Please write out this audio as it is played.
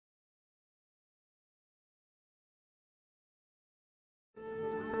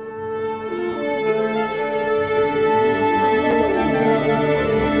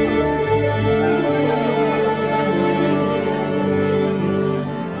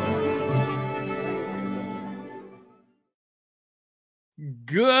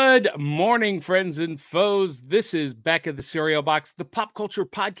Good morning, friends and foes. This is Back of the Cereal Box, the pop culture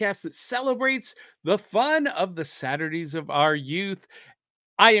podcast that celebrates the fun of the Saturdays of our youth.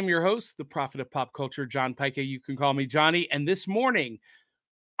 I am your host, the prophet of pop culture, John Pica. You can call me Johnny. And this morning,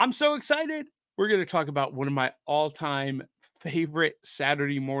 I'm so excited. We're going to talk about one of my all-time favorite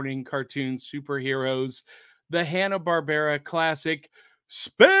Saturday morning cartoon superheroes, the Hanna-Barbera classic,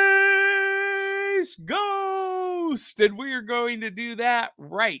 Space Ghost. And we are going to do that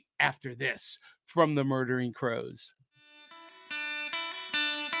right after this from the Murdering Crows.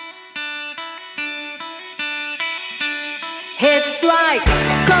 It's like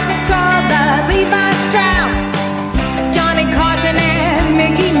Coca-Cola, Levi Strauss, Johnny Carson and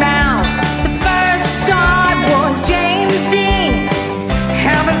Mickey Mouse. The first star was James Dean,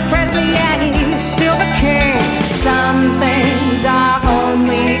 Elvis Presley, and he's still the king. Some things are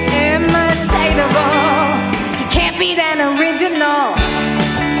only imitatable. You can't beat an original.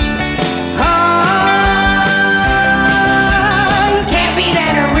 Oh, you can't beat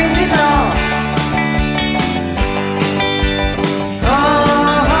an original.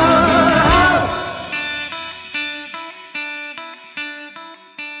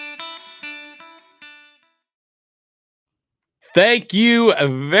 Thank you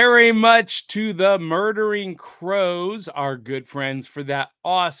very much to the Murdering Crows, our good friends, for that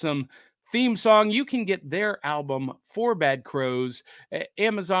awesome theme song. You can get their album, Four Bad Crows, at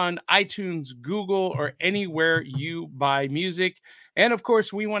Amazon, iTunes, Google, or anywhere you buy music. And of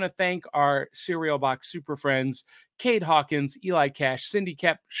course, we want to thank our Cereal Box super friends, Cade Hawkins, Eli Cash, Cindy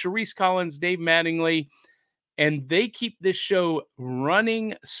Kep, Sharice Collins, Dave Mattingly, and they keep this show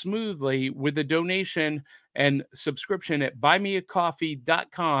running smoothly with a donation and subscription at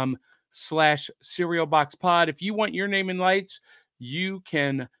buymeacoffee.com/cerealboxpod. If you want your name in lights, you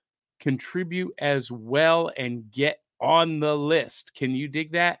can contribute as well and get on the list. Can you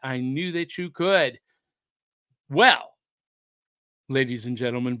dig that? I knew that you could. Well, ladies and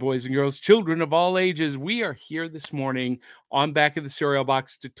gentlemen, boys and girls, children of all ages, we are here this morning on Back of the Cereal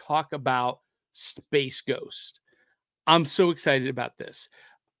Box to talk about Space Ghost. I'm so excited about this.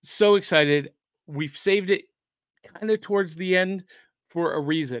 So excited. We've saved it kind of towards the end for a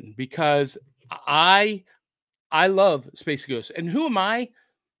reason, because I love Space Ghost. And who am I?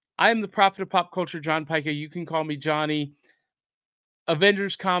 I am the prophet of pop culture, John Pica. You can call me Johnny.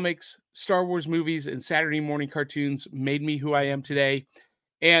 Avengers comics, Star Wars movies, and Saturday morning cartoons made me who I am today.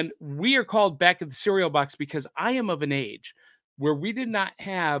 And we are called Back of the Cereal Box because I am of an age where we did not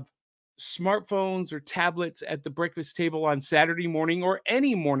have smartphones or tablets at the breakfast table on Saturday morning, or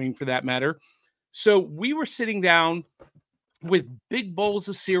any morning for that matter. So we were sitting down with big bowls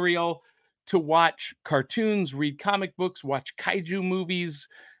of cereal to watch cartoons, read comic books, watch kaiju movies.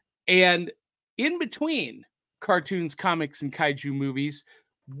 And in between cartoons, comics, and kaiju movies,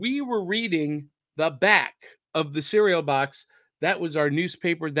 we were reading the back of the cereal box. That was our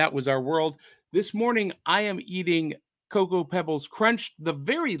newspaper. That was our world. This morning, I am eating Cocoa Pebbles Crunched, the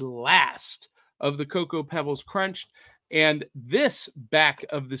very last of the Cocoa Pebbles Crunched. And this back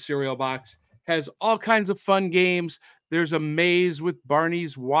of the cereal box has all kinds of fun games. There's a maze with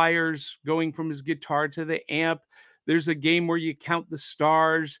Barney's wires going from his guitar to the amp. There's a game where you count the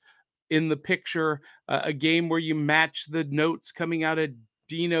stars in the picture, a game where you match the notes coming out of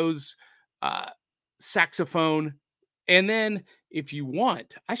Dino's saxophone. And then if you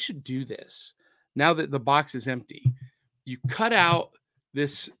want, I should do this now that the box is empty. You cut out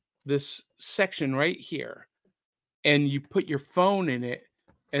this section right here, and you put your phone in it,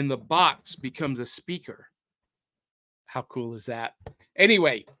 and the box becomes a speaker. How cool is that?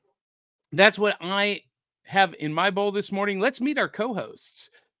 Anyway, that's what I have in my bowl this morning. Let's meet our co-hosts.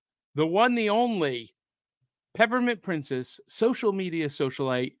 The one, the only, Peppermint Princess, social media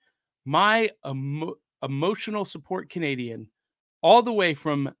socialite, my emotional support Canadian, all the way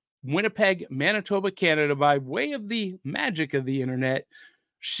from Winnipeg, Manitoba, Canada, by way of the magic of the internet.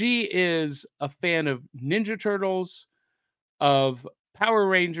 She is a fan of Ninja Turtles, of Power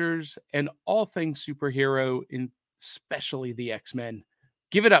Rangers, and all things superhero, especially the X-Men.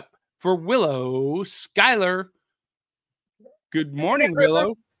 Give it up for Willow Schuyler. Good morning,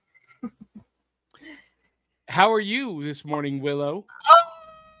 Willow. How are you this morning, Willow?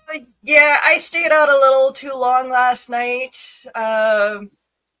 Yeah, I stayed out a little too long last night.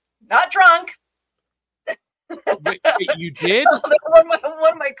 Not drunk. Wait, you did? One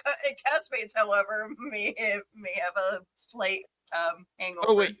of my castmates, however, may have a slight hangover.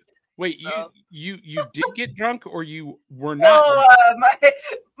 Oh, wait. Wait, So. you did get drunk, or you were not No, drunk?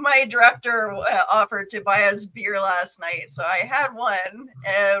 my director offered to buy us beer last night, so I had one,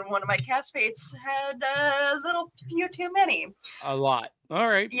 and one of my castmates had a little few too many. A lot. All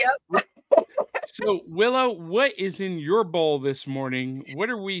right. Yep. So, Willow, what is in your bowl this morning? What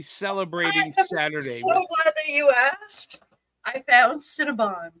are we I celebrating am Saturday so with? glad that you asked. I found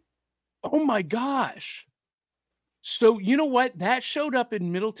Cinnabon. Oh my gosh. So, you know what? That showed up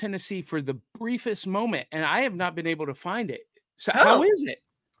in Middle Tennessee for the briefest moment, and I have not been able to find it. So, how Oh, is it?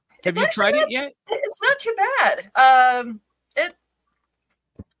 Have it's you actually tried it not. yet? It's not too bad. It.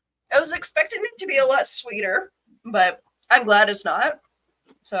 I was expecting it to be a lot sweeter, but I'm glad it's not.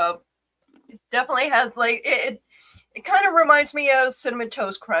 So it definitely has like it. It kind of reminds me of Cinnamon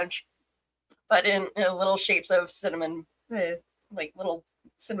Toast Crunch, but in little shapes of cinnamon, like little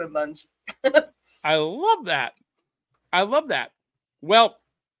cinnamon buns. I love that. I love that. Well,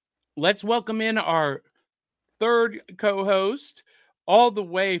 let's welcome in our third co-host, all the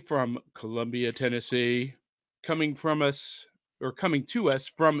way from Columbia, Tennessee, coming to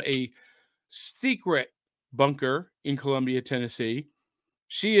us from a secret bunker in Columbia, Tennessee.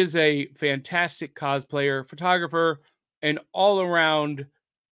 She is a fantastic cosplayer, photographer, and all-around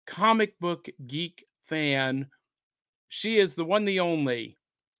comic book geek fan. She is the one, the only,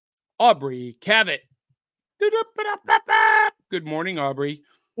 Aubrey Cavett. Good morning, Aubrey.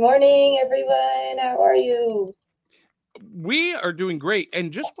 Morning, everyone. How are you? We are doing great.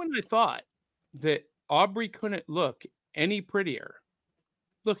 And just when I thought that Aubrey couldn't look any prettier,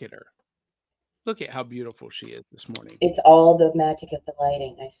 look at her. Look at how beautiful she is this morning. It's all the magic of the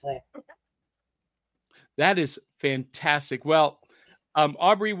lighting, I swear. That is fantastic. Well,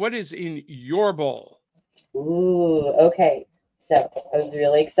 Aubrey, what is in your bowl? Ooh, okay. So I was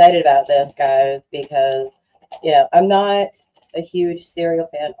really excited about this, guys, because, I'm not a huge cereal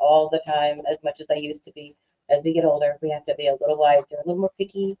fan all the time as much as I used to be. As we get older, we have to be a little wiser, a little more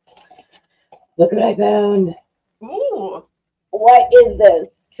picky. Look what I found. Ooh. What is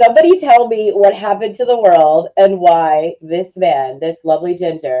this? Somebody tell me what happened to the world and why this man, this lovely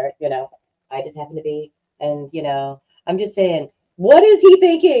ginger, I just happen to be, and, I'm just saying, what is he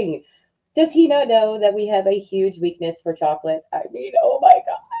thinking? Does he not know that we have a huge weakness for chocolate? I mean, oh my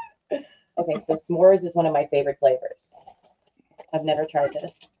God. Okay, so s'mores is one of my favorite flavors. I've never tried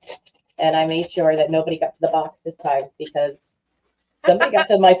this. And I made sure that nobody got to the box this time because somebody got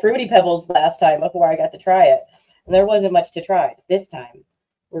to my Fruity Pebbles last time before I got to try it. And there wasn't much to try. This time,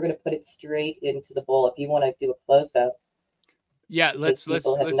 we're going to put it straight into the bowl. If you want to do a close-up. Yeah, let's do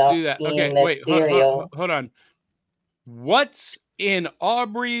that. Okay, wait, hold on. What's in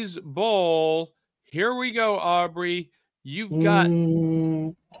Aubrey's bowl? Here we go, Aubrey. You've got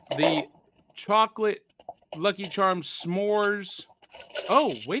the chocolate Lucky Charms s'mores.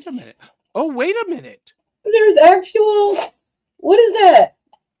 Oh, wait a minute. There's actual, what is that?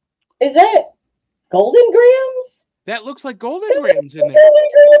 Is that Golden Grams? That looks like Golden Grams in there. Golden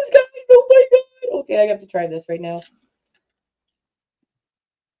Grams, guys. Oh my God. Okay, I have to try this right now.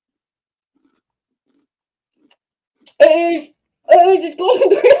 It's Golden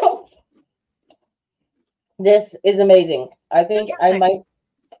Grams. This is amazing. I think I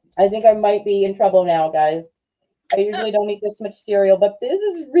might be in trouble now, guys. I usually don't eat this much cereal, but this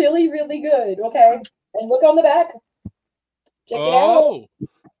is really, really good. Okay. And look on the back. Check it out.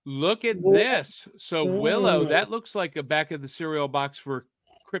 Look at this. So, Willow, that looks like a back of the cereal box for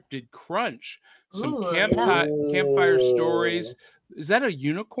Cryptid Crunch. Some campfire stories. Is that a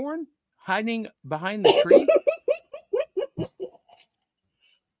unicorn hiding behind the tree?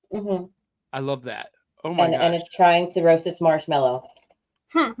 Mm-hmm. I love that. Oh my god! And it's trying to roast its marshmallow.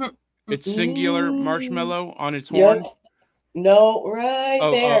 It's singular marshmallow on its horn. Yep. No, right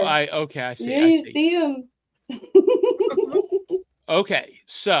there. I see. You see him. Okay,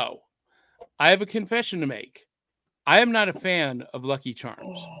 so I have a confession to make. I am not a fan of Lucky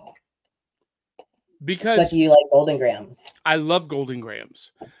Charms. Because but do you like Golden Grams? I love Golden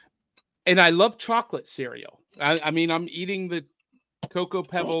Grams. And I love chocolate cereal. I mean, I'm eating the Cocoa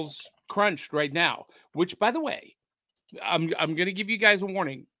Pebbles Crunched right now, which, by the way, I'm going to give you guys a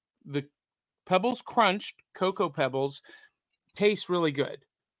warning. The Pebbles Crunched Cocoa Pebbles taste really good.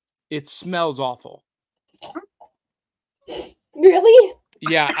 It smells awful. Really?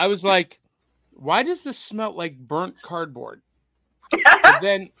 Yeah, I was like, why does this smell like burnt cardboard? But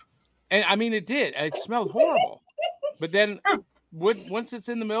then, and I mean, it did. It smelled horrible. But then, once it's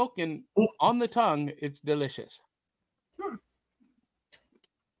in the milk and on the tongue, it's delicious.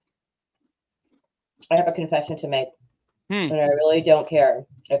 I have a confession to make. And I really don't care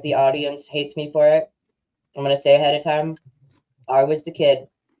if the audience hates me for it. I'm going to say ahead of time, I was the kid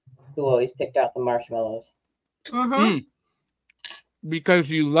who always picked out the marshmallows. Mhm. Because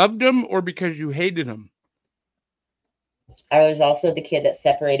you loved them or because you hated them? I was also the kid that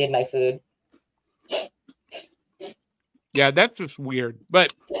separated my food. Yeah, that's just weird.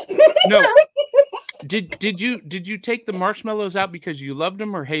 But no, did you take the marshmallows out because you loved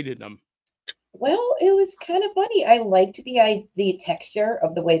them or hated them? Well, it was kind of funny. I liked the texture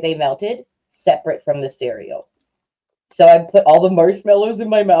of the way they melted, separate from the cereal. So I put all the marshmallows in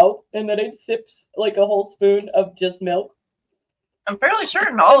my mouth, and then I'd sip like a whole spoon of just milk. I'm fairly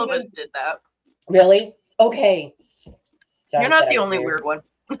certain all of us did that. Really? Okay. John You're not said the I was only weird. weird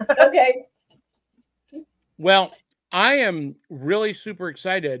one. Okay. Well, I am really super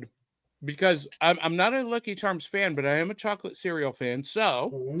excited because I'm not a Lucky Charms fan, but I am a chocolate cereal fan.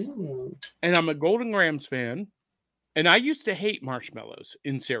 So, and I'm a Golden Grahams fan. And I used to hate marshmallows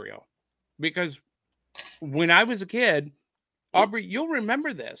in cereal because when I was a kid, Aubrey, you'll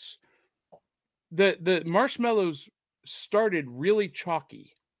remember this. The marshmallows started really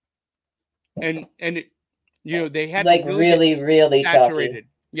chalky. And it, they had like to really get saturated. chalky.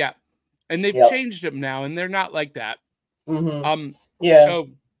 Yeah. And they've Yep. changed them now and they're not like that. Yeah.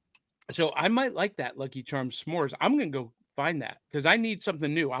 So I might like that Lucky Charms s'mores. I'm gonna go find that because I need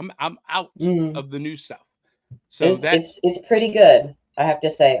something new. I'm out of the new stuff. So it's pretty good. I have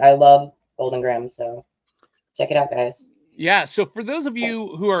to say, I love Golden Grahams, so check it out, guys. Yeah. So for those of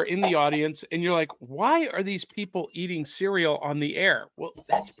you who are in the audience and you're like, why are these people eating cereal on the air? Well,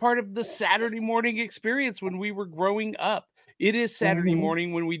 that's part of the Saturday morning experience when we were growing up. It is Saturday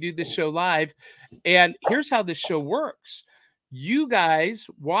morning when we do this show live. And here's how this show works. You guys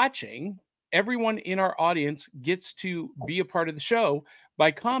watching, everyone in our audience gets to be a part of the show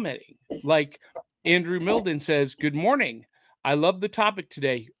by commenting. Like Andrew Milden says, good morning. I love the topic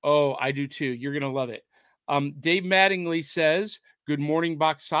today. Oh, I do too. You're going to love it. Dave Mattingly says, good morning,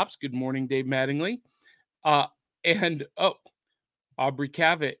 Box Tops. Good morning, Dave Mattingly. And Aubrey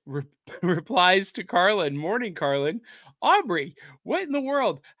Cavett replies to Carlin. Morning, Carlin. Aubrey, what in the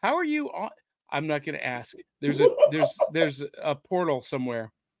world? How are you on? I'm not going to ask. There's a portal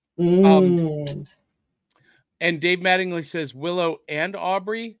somewhere. And Dave Mattingly says, Willow and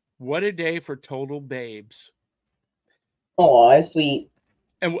Aubrey, what a day for total babes. Oh, sweet.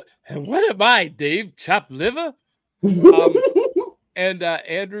 And what am I, Dave? Chopped liver? And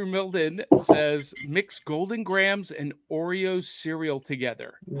Andrew Milden says, mix Golden Grahams and Oreo cereal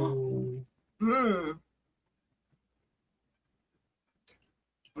together.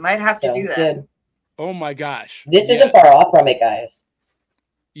 Might have to do that. Good. Oh my gosh. This isn't far off from it, guys.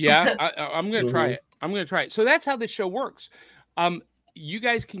 Yeah, I'm going to try it. I'm going to try it. So that's how this show works. You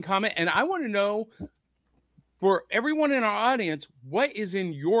guys can comment, and I want to know, for everyone in our audience, what is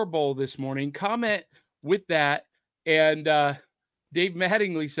in your bowl this morning? Comment with that. And Dave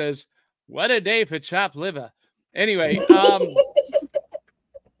Mattingly says, what a day for chopped liver. Anyway,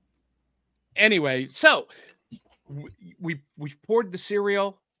 so we've poured the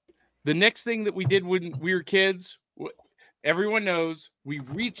cereal. The next thing that we did when we were kids, everyone knows, we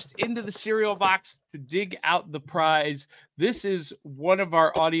reached into the cereal box to dig out the prize. This is one of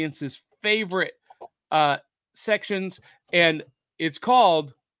our audience's favorite sections, and it's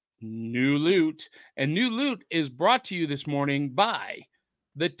called New Loot. And New Loot is brought to you this morning by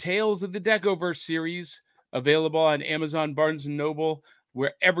the Tales of the Decoverse series, available on Amazon, Barnes & Noble,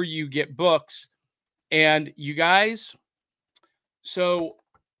 wherever you get books. And you guys, so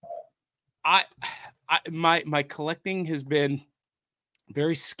my collecting has been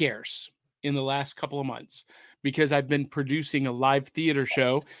very scarce in the last couple of months because I've been producing a live theater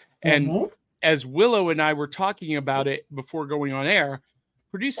show. And as Willow and I were talking about it before going on air,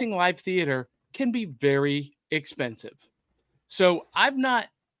 producing live theater can be very expensive. So I've not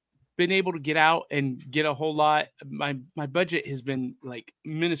been able to get out and get a whole lot. My budget has been like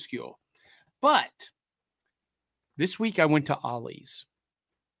minuscule. But this week I went to Ollie's.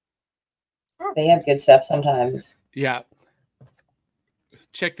 They have good stuff sometimes. Yeah.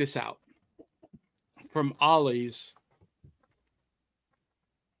 Check this out. From Ollie's,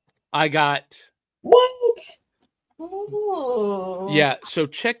 I got... What? Ooh. Yeah, so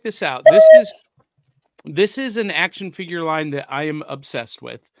check this out. This is an action figure line that I am obsessed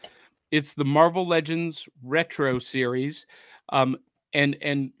with. It's the Marvel Legends Retro series, and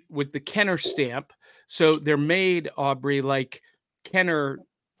with the Kenner stamp. So they're made, Aubrey, like Kenner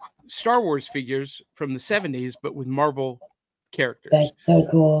Star Wars figures from the 70s, but with Marvel characters. That's so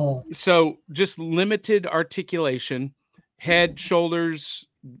cool. So just limited articulation, head, shoulders,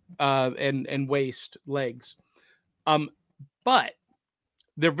 and waist, legs. But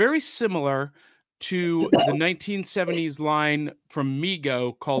they're very similar to the 1970s line from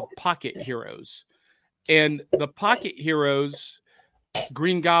Mego called Pocket Heroes. And the Pocket Heroes,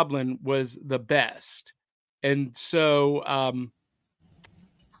 Green Goblin was the best. And so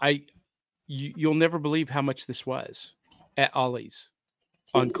you'll never believe how much this was at Ollie's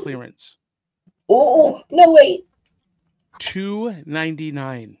on clearance. Oh, no, wait.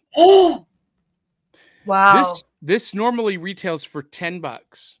 $2.99. Wow. This normally retails for $10.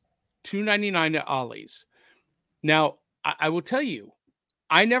 $2.99 at Ollie's. Now, I will tell you,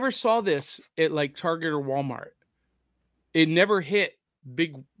 I never saw this at like Target or Walmart. It never hit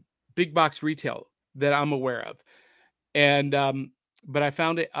big box retail that I'm aware of. And but I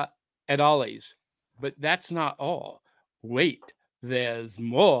found it at Ollie's. But that's not all. Wait, there's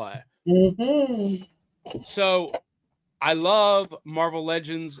more. Mm-hmm. So I love Marvel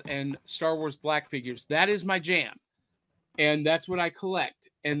Legends and Star Wars Black figures. That is my jam. And that's what I collect.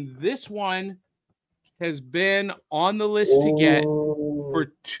 And this one has been on the list to get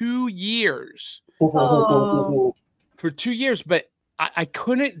for 2 years. Oh. For 2 years, but I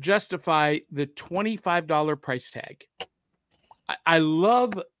couldn't justify the $25 price tag. I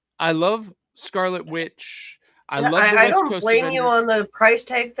love Scarlet Witch. I love the I West don't Coast blame you Avengers. on the price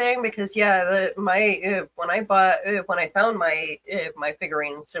tag thing because when I found my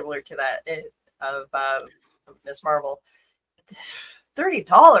figurine similar to that of Miss Marvel,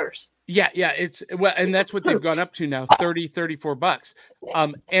 $30. Yeah, it's well, and that's what they've gone up to now, $34.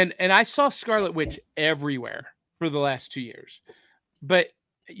 And I saw Scarlet Witch everywhere for the last 2 years. But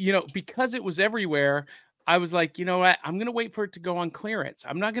because it was everywhere, I was like, you know what? I'm gonna wait for it to go on clearance.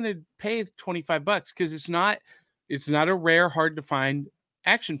 I'm not gonna pay $25 because it's not a rare, hard to find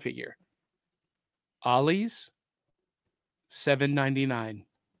action figure. Ollie's, $7.99.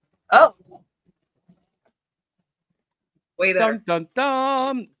 Oh, way better. Dun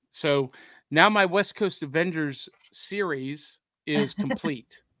dun dun. So now my West Coast Avengers series is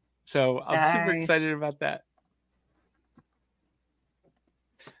complete. So I'm super Nice. excited about that.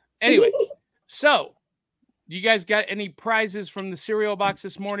 Anyway, so you guys got any prizes from the cereal box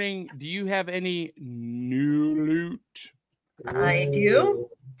this morning? Do you have any new loot? I do.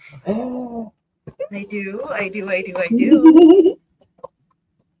 Oh. I do.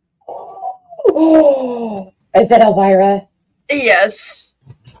 Oh. Is that Elvira? Yes.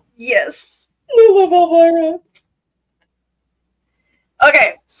 I love Elvira.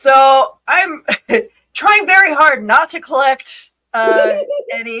 Okay, so I'm trying very hard not to collect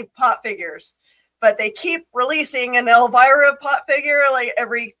any pop figures, but they keep releasing an Elvira pop figure like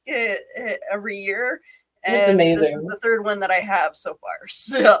every year, and That's amazing. this is the third one that I have so far.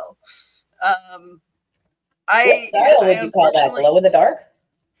 So, What style would you call that? Glow in the dark?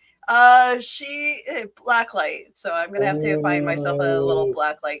 She black light, so I'm gonna have to find myself a little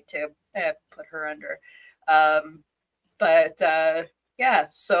black light to put her under. Yeah,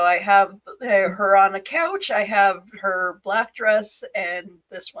 so I have her on a couch. I have her black dress and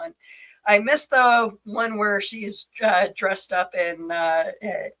this one. I missed the one where she's dressed up in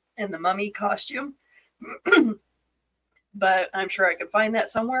the mummy costume. But I'm sure I can find that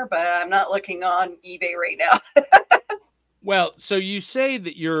somewhere, but I'm not looking on eBay right now. Well, so you say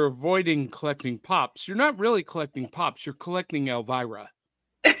that you're avoiding collecting pops. You're not really collecting pops. You're collecting Elvira.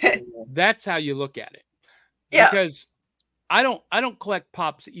 That's how you look at it. Yeah. Because I don't collect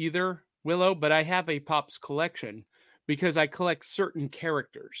pops either, Willow, but I have a pops collection because I collect certain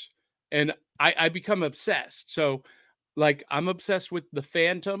characters and I become obsessed. So like I'm obsessed with the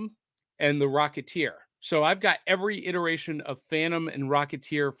Phantom and the Rocketeer. So I've got every iteration of Phantom and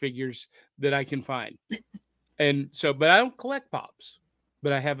Rocketeer figures that I can find. And so, but I don't collect pops,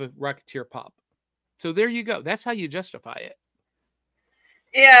 but I have a Rocketeer pop. So there you go. That's how you justify it.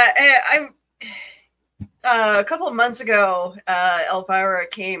 Yeah, I'm a couple of months ago, Elvira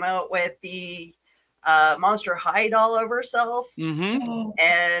came out with the Monster High doll of herself,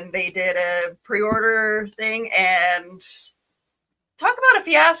 and they did a pre-order thing, and talk about a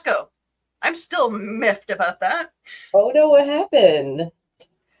fiasco. I'm still miffed about that. Oh no, what happened?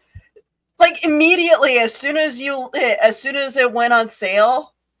 Like immediately, as soon as it went on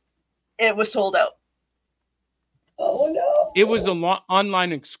sale, it was sold out. Oh no! It was an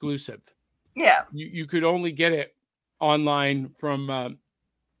online exclusive. Yeah, you could only get it online from.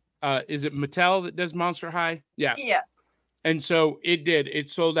 Is it Mattel that does Monster High? Yeah. And so it did. It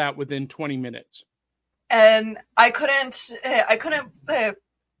sold out within 20 minutes. And I couldn't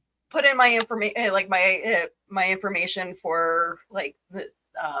put in my information, like my information for like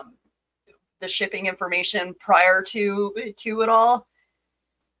the shipping information prior to it all.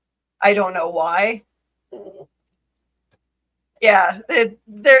 I don't know why. Yeah,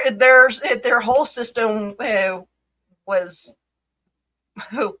 their whole system was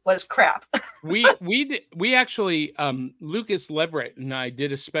crap. We actually Lucas Leverett and I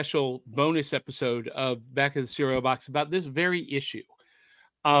did a special bonus episode of Back of the Cereal Box about this very issue.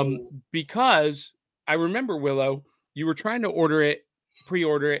 Because I remember, Willow, you were trying to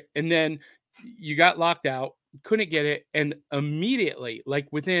pre-order it, and then you got locked out, couldn't get it, and immediately, like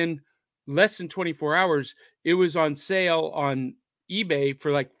within less than 24 hours, it was on sale on eBay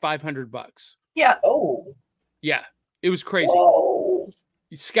for like $500. Yeah. Oh. Yeah, it was crazy. Whoa.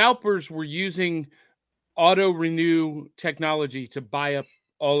 Scalpers were using auto renew technology to buy up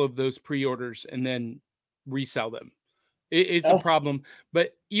all of those pre-orders and then resell them. It's a problem,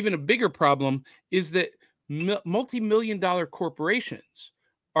 but even a bigger problem is that multi-million-dollar corporations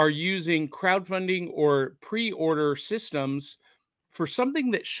are using crowdfunding or pre-order systems for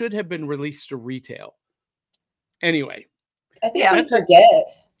something that should have been released to retail. Anyway, I think we forget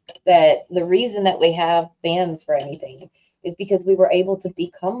that the reason that we have bans for anything is because we were able to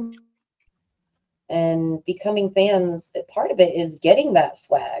become, and becoming fans, part of it is getting that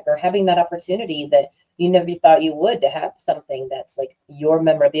swag or having that opportunity that you never thought you would, to have something that's like your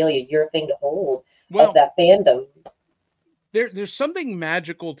memorabilia, your thing to hold of that fandom. There's something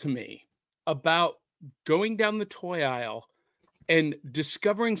magical to me about going down the toy aisle and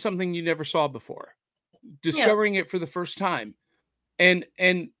discovering something you never saw before, discovering it for the first time. And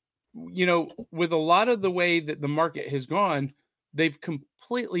you know, with a lot of the way that the market has gone, they've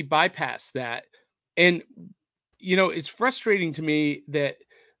completely bypassed that. And, you know, it's frustrating to me that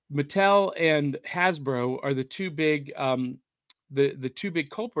Mattel and Hasbro are the two big the two big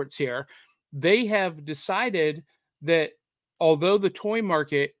culprits here. They have decided that although the toy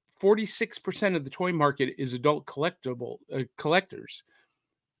market, 46% of the toy market is adult collectors,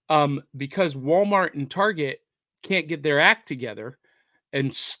 because Walmart and Target can't get their act together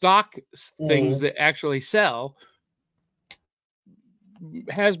and stock things that actually sell,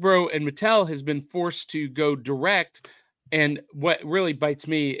 Hasbro and Mattel has been forced to go direct. And what really bites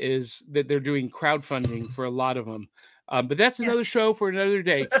me is that they're doing crowdfunding for a lot of them. But that's another show for another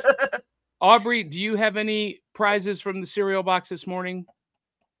day. Aubrey, do you have any prizes from the cereal box this morning?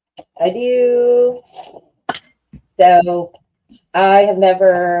 I do. So I have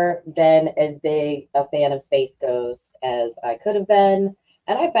never been as big a fan of Space Ghost as I could have been.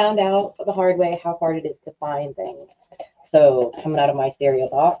 And I found out the hard way how hard it is to find things. So coming out of my cereal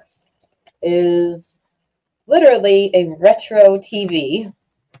box is literally a retro TV.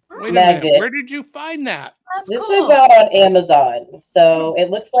 Wait a minute. Where did you find that? This is about on Amazon. So it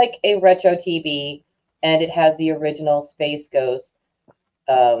looks like a retro TV, and it has the original Space Ghost.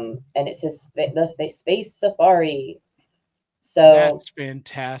 And it says the Space Safari. So that's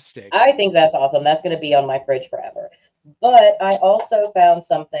fantastic. I think that's awesome. That's going to be on my fridge forever. But I also found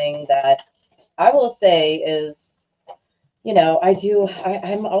something that I will say is, you know,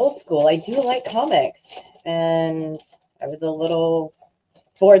 I'm old school. I do like comics. And I was a little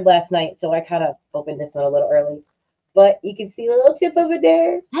bored last night, so I kind of opened this one a little early. But you can see a little tip over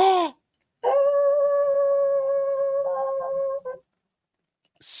there.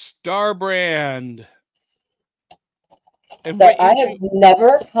 Starbrand. And so I have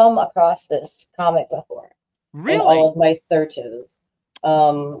never come across this comic before. Really? In all of my searches.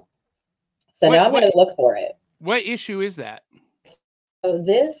 So now I'm going to look for it. What issue is that? So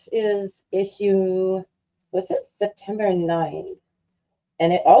this is issue, what's it? September 9th.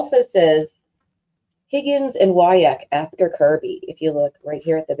 And it also says Higgins and Wyack after Kirby, if you look right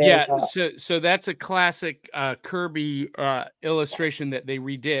here at the very top. So that's a classic Kirby illustration that they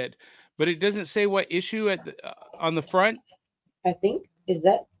redid, but it doesn't say what issue on the front. I think is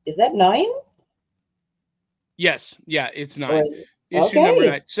that 9? Yes, yeah, it's 9. Issue number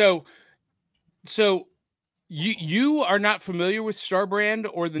 9. So you are not familiar with Starbrand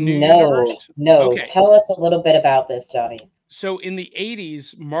or the new universe? No. Okay. Tell us a little bit about this, Johnny. So in the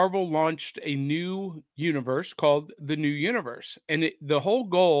 80s, Marvel launched a new universe called the New Universe. And the whole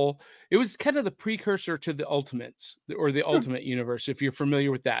goal, it was kind of the precursor to the Ultimates or the Ultimate Universe, if you're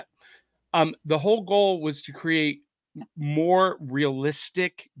familiar with that. The whole goal was to create more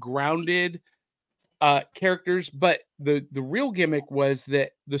realistic, grounded characters. But the real gimmick was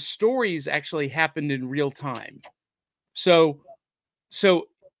that the stories actually happened in real time. So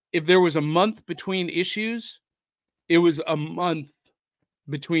if there was a month between issues, it was a month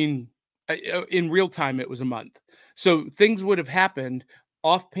between, in real time, it was a month. So things would have happened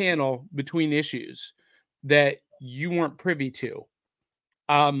off panel between issues that you weren't privy to.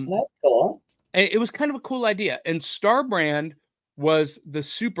 That's cool. It was kind of a cool idea. And Starbrand was the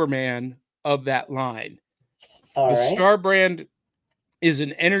Superman of that line. All The right. star brand is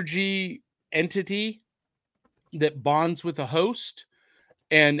an energy entity that bonds with a host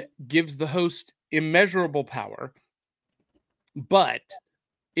and gives the host immeasurable power, but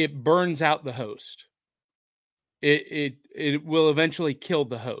it burns out the host. It will eventually kill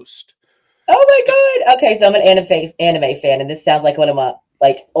the host. Oh my god. Okay, so I'm an anime fan, and this sounds like one of my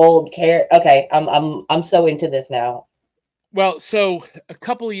like old care. Okay, I'm so into this now. Well, so a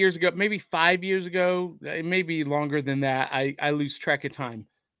couple of years ago, maybe 5 years ago, it may be longer than that. I lose track of time.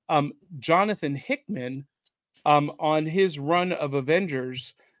 Jonathan Hickman, on his run of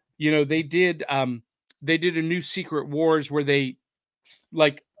Avengers, they did a new Secret Wars where they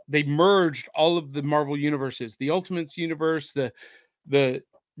merged all of the Marvel universes, the Ultimates universe, the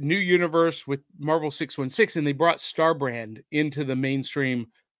new universe with Marvel 616, and they brought Starbrand into the mainstream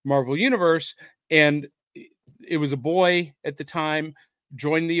Marvel universe. And it was a boy at the time,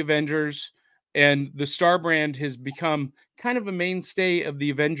 joined the Avengers, and the Starbrand has become kind of a mainstay of the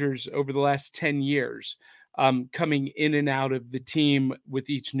Avengers over the last 10 years, coming in and out of the team with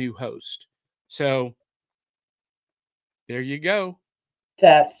each new host. So there you go.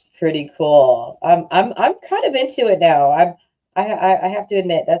 That's pretty cool. I'm kind of into it now. I have to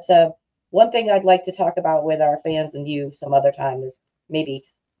admit that's one thing I'd like to talk about with our fans and you some other time is maybe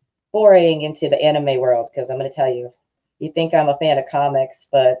foraying into the anime world, because I'm going to tell you, you think I'm a fan of comics,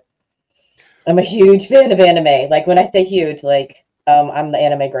 but I'm a huge fan of anime. Like when I say huge, like I'm the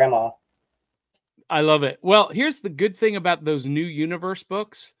anime grandma. I love it. Well, here's the good thing about those new universe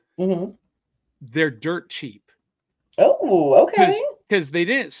books. Hmm. They're dirt cheap. Oh, okay. Because they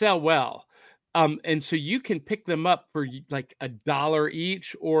didn't sell well. And so you can pick them up for like $1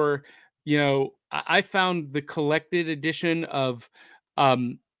 each, or, I found the collected edition of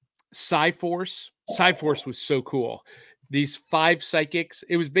Cyforce. Cyforce was so cool. These 5 psychics.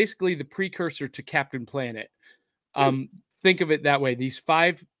 It was basically the precursor to Captain Planet. Think of it that way. These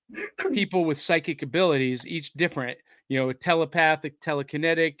 5 people with psychic abilities, each different, a telepathic,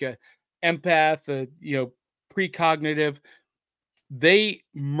 telekinetic, a empath, precognitive. They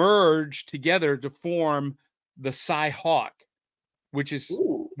merged together to form the Psy-Hawk, which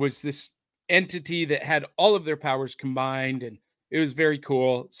was this entity that had all of their powers combined, and it was very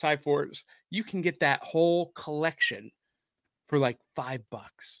cool. Cyforce, you can get that whole collection for like $5.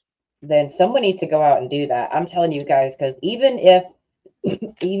 Then someone needs to go out and do that. I'm telling you guys, because even if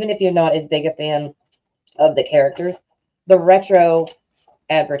you're not as big a fan of the characters, the retro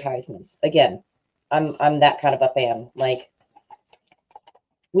advertisements, again, I'm that kind of a fan. Like,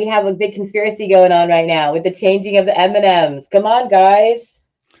 we have a big conspiracy going on right now with the changing of the M&Ms. Come on, guys.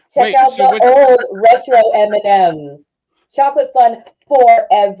 Check out the old retro M&Ms. Chocolate fun for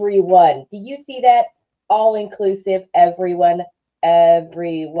everyone. Do you see that? All inclusive, everyone.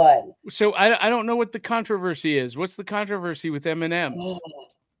 So I don't know what the controversy is. What's the controversy with M&Ms?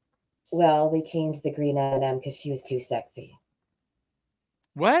 Well, they changed the green M&M because she was too sexy.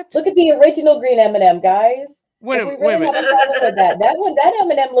 What? Look at the original green M&M, guys. Wait a minute. That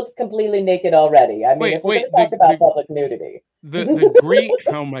M&M looks completely naked already. I mean, if we're going to talk about public nudity. The green,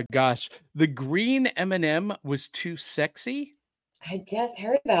 oh my gosh. The green M&M was too sexy? I just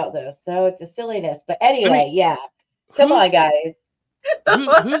heard about this, so it's a silliness. But anyway, yeah. Come on, guys.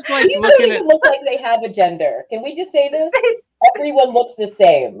 Who's like These don't even look like they have a gender. Can we just say this? Everyone looks the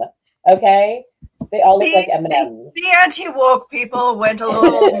same. Okay? They all look like M&Ms. The anti-woke people went a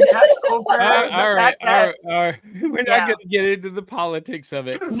little nuts over all right. We're not going to get into the politics of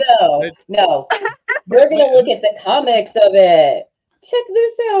it. No. We're going to look at the comics of it. Check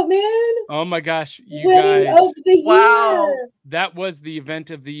this out, man. Oh my gosh, you Wedding guys. of the year. That was the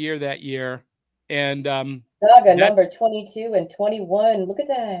event of the year that year. And Saga number 22 and 21. Look at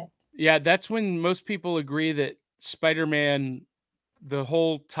that. Yeah, that's when most people agree that Spider-Man, the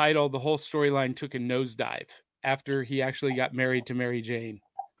whole title, the whole storyline took a nosedive after he actually got married to Mary Jane.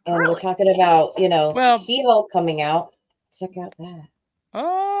 And we're talking about, She-Hulk coming out. Check out that.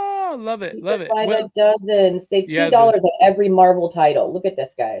 Oh, love it. Buy a dozen. Save $2 on every Marvel title. Look at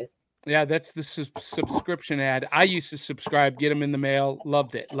this, guys. Yeah, that's the subscription ad. I used to subscribe, get them in the mail.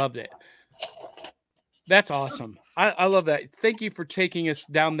 Loved it. That's awesome. I love that. Thank you for taking us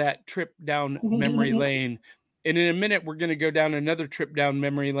down that trip down memory lane. And in a minute, we're going to go down another trip down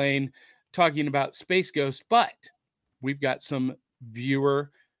memory lane talking about Space Ghost. But we've got some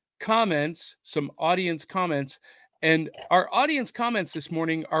viewer comments, some audience comments. And our audience comments this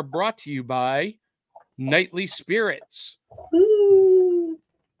morning are brought to you by Nightly Spirits. Ooh.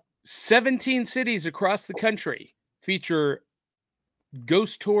 17 cities across the country feature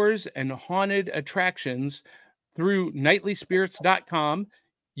ghost tours and haunted attractions through nightlyspirits.com.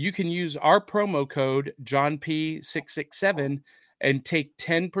 you can use our promo code JohnP667 and take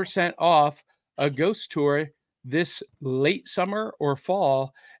 10% off a ghost tour this late summer or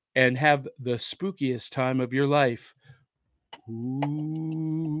fall and have the spookiest time of your life.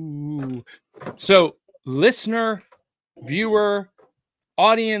 Ooh. So, listener, viewer,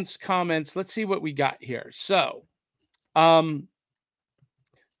 audience comments. Let's see what we got here. So, all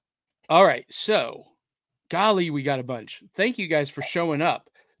right. So, golly, we got a bunch. Thank you guys for showing up.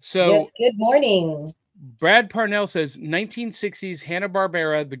 So, Yes, good morning. Brad Parnell says 1960s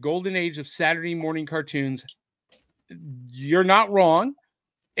Hanna-Barbera, the golden age of Saturday morning cartoons. You're not wrong.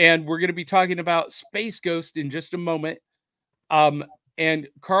 And we're going to be talking about Space Ghost in just a moment. And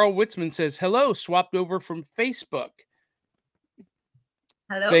Carl Witzman says, hello, swapped over from Facebook.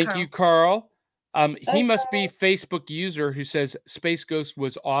 Hello, Thank Carl. you, Carl. He Hi, must be Facebook user who says Space Ghost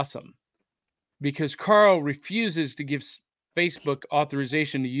was awesome, because Carl refuses to give Facebook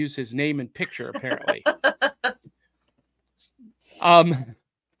authorization to use his name and picture, apparently.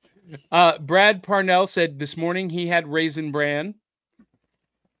 Brad Parnell said this morning he had Raisin Bran.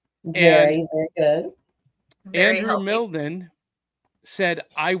 Very good. Very Andrew healthy. Milden said,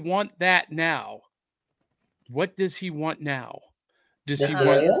 I want that now. What does he want now? Does The he want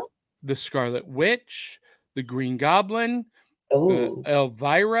cereal? the Scarlet Witch, the Green Goblin, Oh,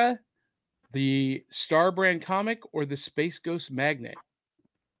 Elvira, the Star Brand comic, or the Space Ghost magnet?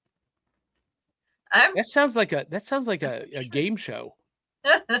 I'm That sounds like a game show.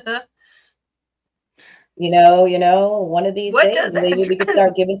 one of these What days does maybe we could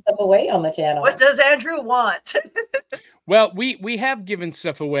start giving stuff away on the channel. What does Andrew want? Well, we have given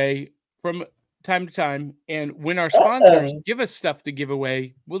stuff away from time to time, and when our sponsors Awesome. give us stuff to give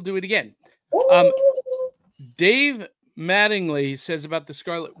away, we'll do it again. Ooh. Dave Mattingly says about the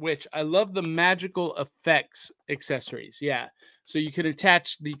Scarlet Witch, I love the magical effects accessories. Yeah. So you can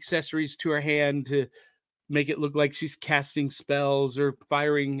attach the accessories to her hand to make it look like she's casting spells or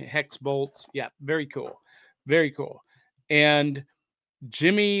firing hex bolts. Yeah. Very cool. Very cool. And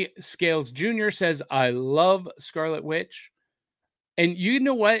Jimmy Scales Jr. says, I love Scarlet Witch. And you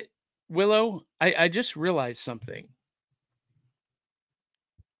know what, Willow? I just realized something.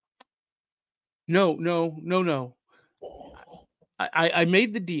 No. I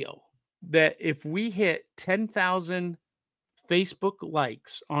made the deal that if we hit 10,000 Facebook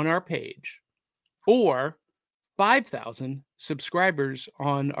likes on our page or 5,000 subscribers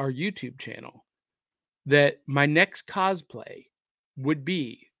on our YouTube channel, that my next cosplay would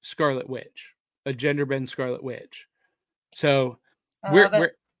be Scarlet Witch, a gender bend Scarlet Witch. So we're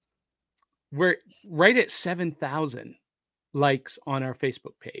right at 7,000 likes on our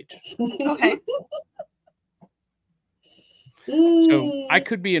Facebook page. Okay. So I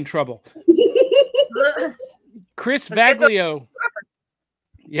could be in trouble. Chris Vaglio.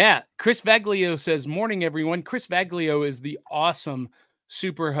 Yeah, Chris Vaglio says, morning, everyone. Chris Vaglio is the awesome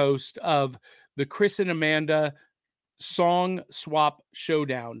super host of the Chris and Amanda Song Swap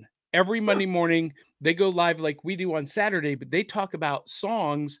Showdown. Every Monday morning, they go live like we do on Saturday, but they talk about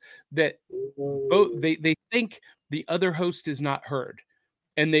songs that they think the other host has not heard.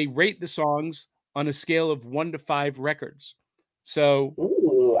 And they rate the songs on a scale of 1 to 5 records. So,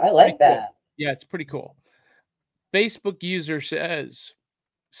 Ooh, I like that. Cool. Yeah, it's pretty cool. Facebook user says,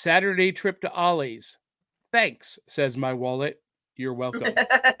 Saturday trip to Ollie's. Thanks, says my wallet. You're welcome.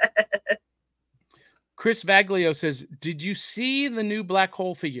 Chris Vaglio says, did you see the new black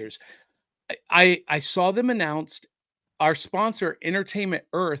hole figures? I saw them announced. Our sponsor, Entertainment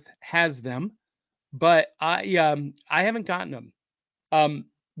Earth, has them, but I haven't gotten them.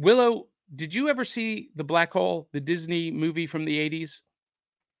 Willow, did you ever see The Black Hole, the Disney movie from the 80s?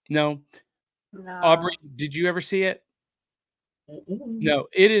 No. No. Aubrey, did you ever see it? No,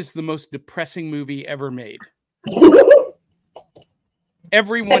 it is the most depressing movie ever made.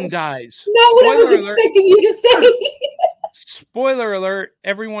 Everyone dies. Not what I was Spoiler alert. expecting you to say. Spoiler alert,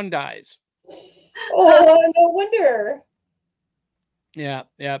 everyone dies. Oh, no wonder. Yeah.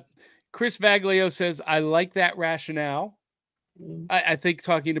 Chris Vaglio says, I like that rationale. I think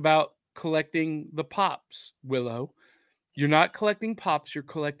talking about collecting the pops, Willow. You're not collecting pops, you're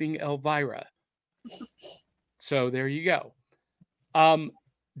collecting Elvira. So there you go.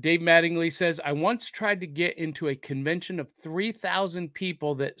 Dave Mattingly says, I once tried to get into a convention of 3,000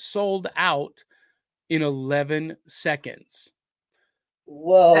 people that sold out in 11 seconds.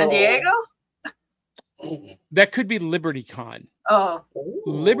 Whoa. San Diego? That could be LibertyCon. Oh, Ooh.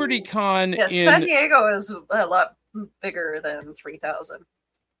 LibertyCon yes. in San Diego is a lot bigger than 3,000.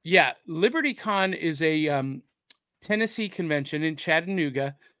 Yeah, LibertyCon is a Tennessee convention in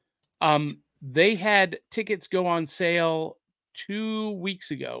Chattanooga. They had tickets go on sale 2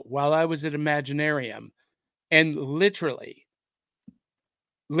 weeks ago while I was at Imaginarium, and literally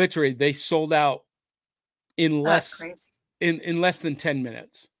they sold out in That's less crazy. in less than 10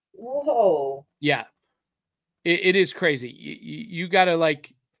 minutes. Whoa. Yeah. It is crazy. You got to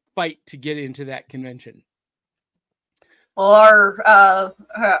like fight to get into that convention. Well,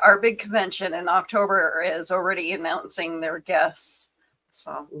 our big convention in October is already announcing their guests.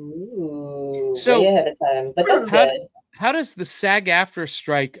 So Ooh, So, way ahead of time, but that's how- good. How does the SAG-AFTRA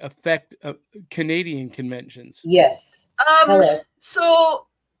strike affect Canadian conventions? Yes. Tell us. So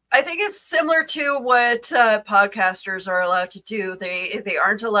I think it's similar to what podcasters are allowed to do. They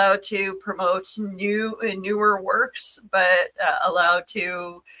aren't allowed to promote newer works, but allowed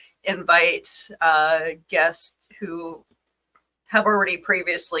to invite guests who have already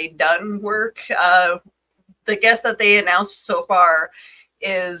previously done work. The guest that they announced so far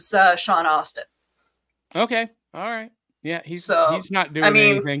is Sean Austin. Okay. All right. Yeah, he's So, not doing I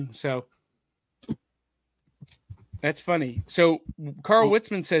mean- anything, so that's funny. So Carl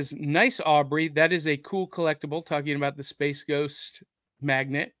Witzman says, "Nice, Aubrey. That is a cool collectible," talking about the Space Ghost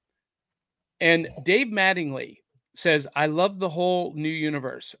magnet. And Dave Mattingly says, "I love the whole new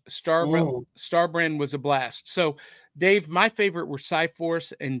universe. Starbrand was a blast." So, Dave, my favorite were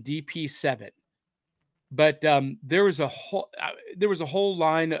Cyforce and DP7. But there was a whole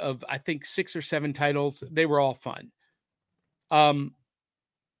line of, I think, 6 or 7 titles. They were all fun.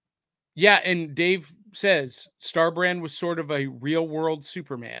 Yeah, and Dave says Starbrand was sort of a real world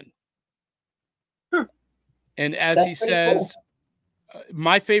Superman. And as That's he pretty says,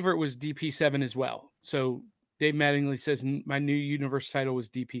 my favorite was DP7 as well. So Dave Mattingly says my new universe title was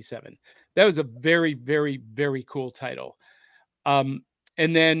DP7. That was a very, very, very cool title. And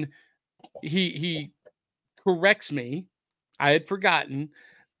then he corrects me. I had forgotten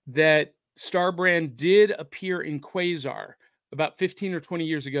that Starbrand did appear in Quasar about 15 or 20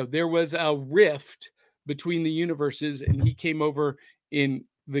 years ago. There was a rift between the universes, and he came over in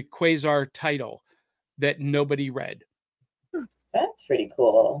the Quasar title that nobody read. That's pretty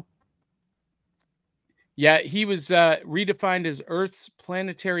cool. Yeah, he was redefined as Earth's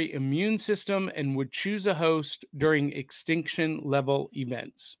planetary immune system and would choose a host during extinction level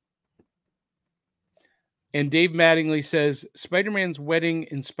events. And Dave Mattingly says, "Spider-Man's wedding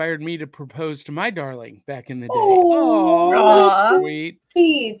inspired me to propose to my darling back in the day." Oh, Oh, that's sweet.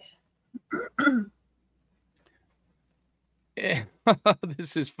 Pete.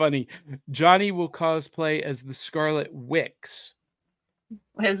 This is funny. Johnny will cosplay as the Scarlet Wix.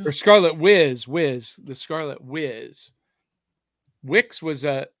 Or Scarlet Wiz, the Scarlet Wiz. Wix is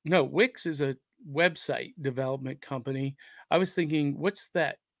a website development company. I was thinking, what's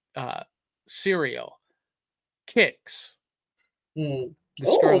that cereal? Kix. Oh, The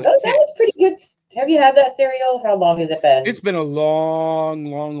that Scarlet Kix. was pretty good. Have you had that cereal? How long has it been? It's been a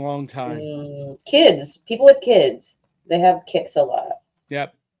long time. Kids, people with kids, they have Kix a lot.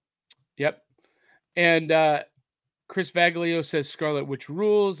 Yep. And Chris Vaglio says Scarlet Witch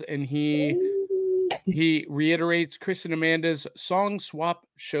rules, and he reiterates Chris and Amanda's Song Swap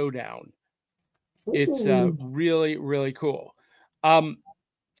Showdown. It's really, really cool.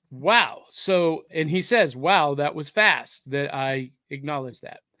 Wow. So, and he says, "Wow, that was fast." That I acknowledge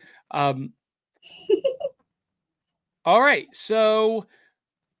that. All right. So,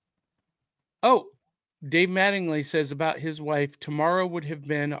 Dave Mattingly says about his wife, "Tomorrow would have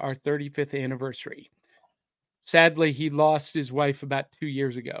been our 35th anniversary. Sadly, he lost his wife about 2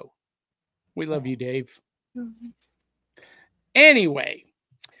 years ago." We love you, Dave. Anyway,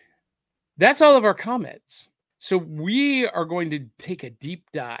 that's all of our comments. So we are going to take a deep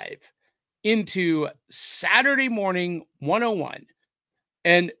dive into Saturday Morning 101.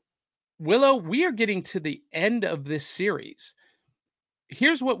 And Willow, we are getting to the end of this series.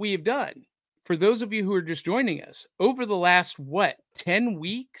 Here's what we have done. For those of you who are just joining us, over the last, 10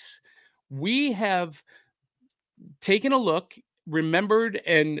 weeks, we have taken a look, remembered,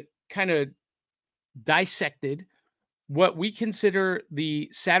 and kind of dissected what we consider the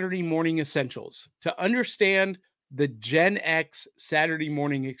Saturday morning essentials to understand the Gen X Saturday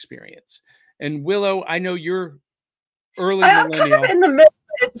morning experience. And Willow, I know you're early I'm millennial. kind of in the middle.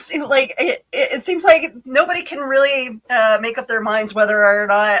 It's like it seems like nobody can really make up their minds whether or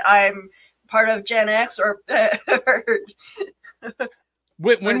not I'm part of Gen X or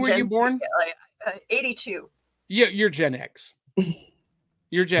When were you born? 82. Yeah, you're Gen X.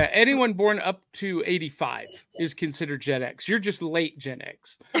 Anyone born up to 85 is considered Gen X. You're just late Gen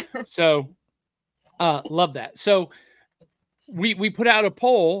X. So love that. So we put out a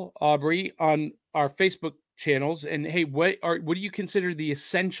poll, Aubrey, on our Facebook channels, and hey, what do you consider the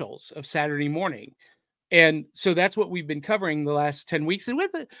essentials of Saturday morning? And so that's what we've been covering the last 10 weeks, and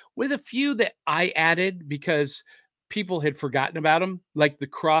with a few that I added because people had forgotten about them, like the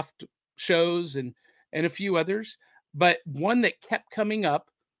Croft shows and a few others. But one that kept coming up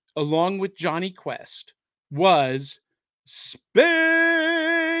along with Johnny Quest was Space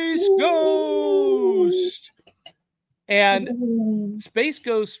Ghost. And Space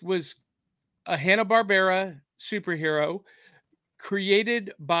Ghost was a Hanna-Barbera superhero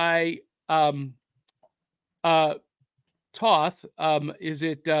created by Toth. Is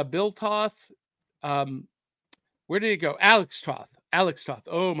it Bill Toth? Where did it go? Alex Toth. Alex Toth.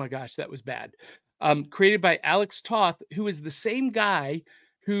 Oh my gosh, that was bad. Created by Alex Toth, who is the same guy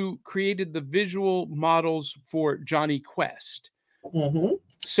who created the visual models for Johnny Quest. Mm-hmm.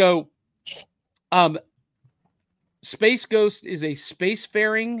 So, Space Ghost is a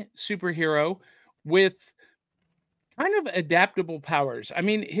spacefaring superhero with kind of adaptable powers. I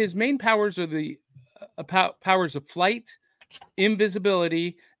mean, his main powers are the powers of flight,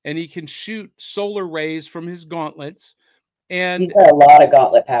 invisibility, and he can shoot solar rays from his gauntlets. And he's got a lot of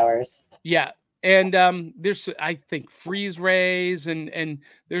gauntlet powers. Yeah. And there's, I think, freeze rays and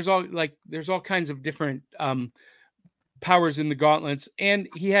there's all kinds of different powers in the gauntlets, and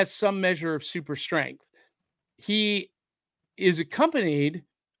he has some measure of super strength. He is accompanied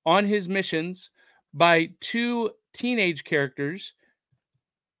on his missions by two teenage characters,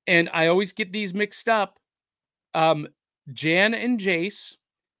 and I always get these mixed up. Jan and Jace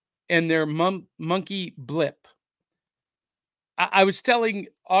and their monkey Blip. I was telling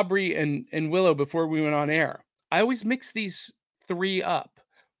Aubrey and Willow before we went on air, I always mix these three up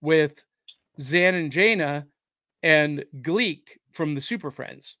with Zan and Jaina and Gleek from the Super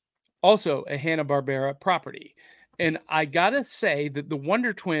Friends, also a Hanna-Barbera property. And I gotta say that the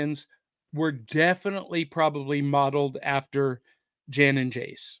Wonder Twins were definitely probably modeled after Jan and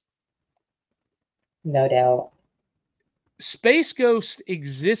Jace. No doubt. Space Ghost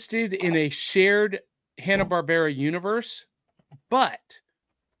existed in a shared Hanna-Barbera universe, but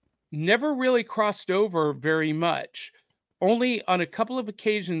never really crossed over very much. Only on a couple of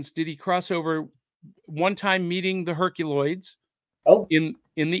occasions did he cross over, one time meeting the Herculoids in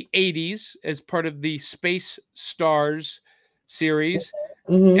the 80s as part of the Space Stars series.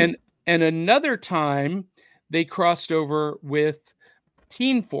 Mm-hmm. And another time they crossed over with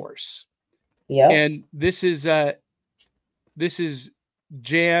Teen Force. Yeah. And this is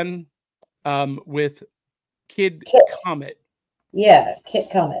Jan with Kid Comet. Yeah, Kid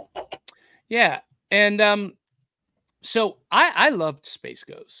Comet. Yeah. And so I loved Space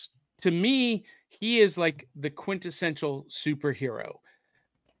Ghost. To me, he is like the quintessential superhero.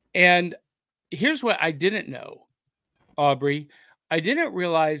 And here's what I didn't know, Aubrey. I didn't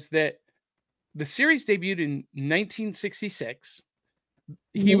realize that the series debuted in 1966.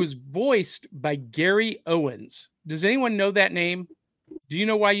 Mm-hmm. He was voiced by Gary Owens. Does anyone know that name? Do you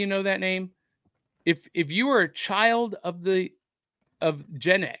know why you know that name? If you were a child of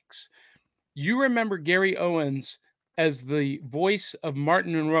Gen X, you remember Gary Owens as the voice of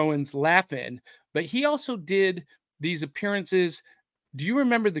Martin and Rowan's Laugh-In, but he also did these appearances. Do you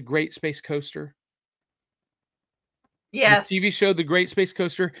remember The Great Space Coaster? Yes. The TV show The Great Space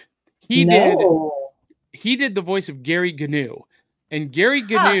Coaster. He did the voice of Gary Gnu. And Gary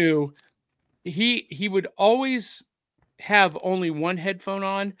Gnu, he would always have only one headphone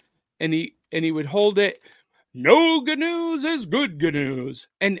on, and he would hold it. No good news is good news.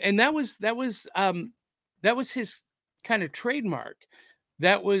 And that was his kind of trademark.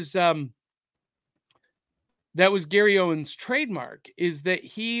 That was Gary Owens' trademark, is that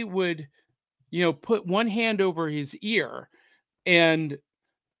he would, put one hand over his ear and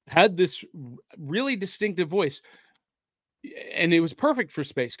had this really distinctive voice. And it was perfect for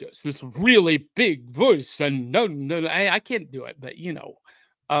Space Ghost. This really big voice, and no, I can't do it, but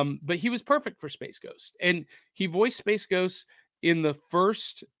but he was perfect for Space Ghost, and he voiced Space Ghost in the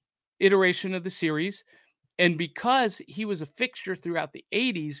first iteration of the series. And because he was a fixture throughout the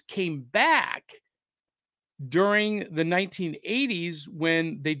 80s, came back during the 1980s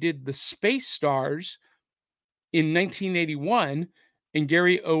when they did the Space Stars in 1981, and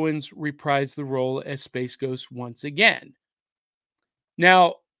Gary Owens reprised the role as Space Ghost once again.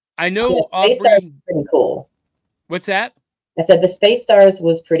 Now, I know Space Stars was pretty cool. What's that? I said the Space Stars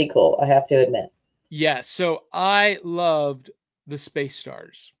was pretty cool, I have to admit. Yeah, so I loved the Space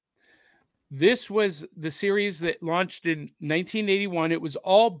Stars. This was the series that launched in 1981. It was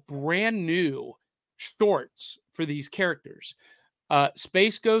all brand new shorts for these characters.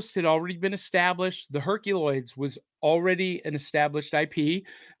 Space Ghost had already been established. The Herculoids was already an established IP.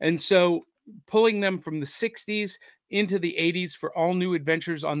 And so pulling them from the 60s into the 80s for all new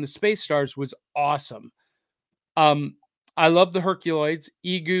adventures on the Space Stars was awesome. I love the Herculoids,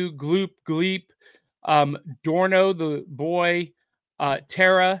 Egu, Gloop, Gleep, Dorno, the boy,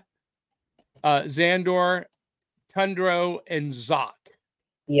 Terra, Xandor, Tundro, and Zoc.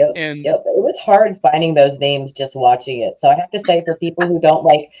 Yep. And Yep. It was hard finding those names just watching it. So I have to say, for people who don't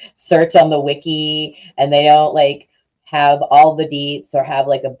like search on the wiki and they don't like have all the deets or have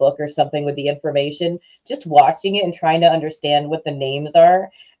like a book or something with the information, just watching it and trying to understand what the names are.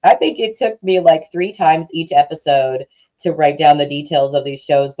 I think it took me like 3 times each episode to write down the details of these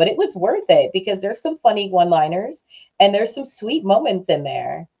shows, but it was worth it because there's some funny one-liners and there's some sweet moments in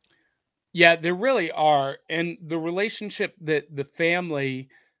there. yeah, there really are. And the relationship that the family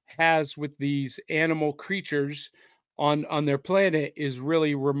has with these animal creatures on their planet is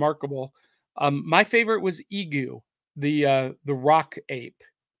really remarkable. My favorite was Egu, the rock ape.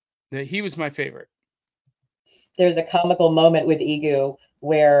 He was my favorite. There's a comical moment with Egu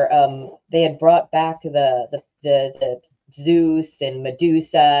where they had brought back the Zeus and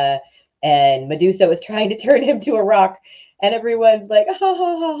Medusa was trying to turn him to a rock, and everyone's like, ha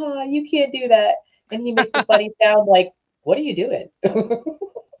ha ha ha, you can't do that. And he makes a funny sound like, what are you doing?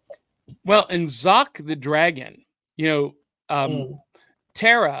 Well, and Zoc the dragon,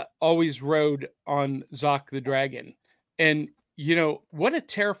 Terra always rode on Zoc the dragon. And, what a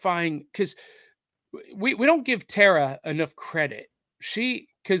terrifying, because we don't give Terra enough credit.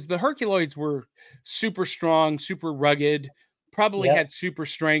 Because the Herculoids were super strong, super rugged, probably Yep. had super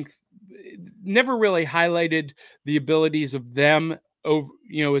strength, never really highlighted the abilities of them over,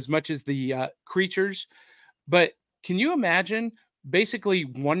 as much as the creatures. But can you imagine basically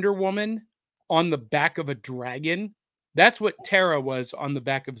Wonder Woman on the back of a dragon? That's what Terra was on the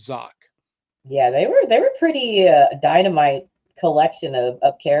back of Zoc. Yeah, they were pretty dynamite collection of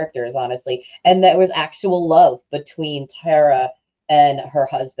characters, honestly. And there was actual love between Terra and her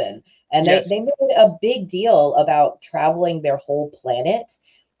husband. And Yes. they made a big deal about traveling their whole planet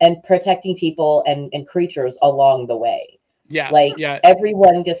and protecting people and creatures along the way. Yeah. Like yeah.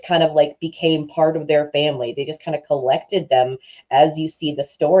 everyone just kind of like became part of their family. They just kind of collected them as you see the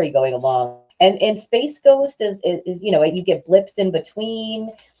story going along. And Space Ghost is you get blips in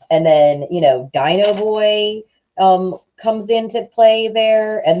between, and then Dino Boy comes into play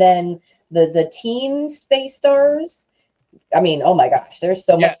there, and then the teen Space Stars. I mean, oh my gosh, there's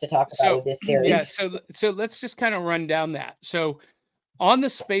so much to talk about with this series. Yeah, so let's just kind of run down that. So on the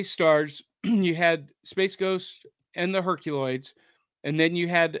Space Stars, you had Space Ghost and the Herculoids, and then you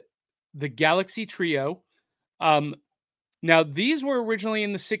had the Galaxy Trio. Now, these were originally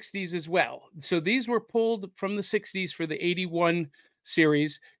in the 60s as well. So these were pulled from the 60s for the 81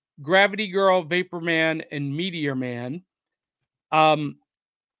 series, Gravity Girl, Vapor Man, and Meteor Man.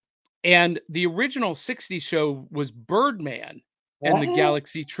 And the original 60s show was Birdman and the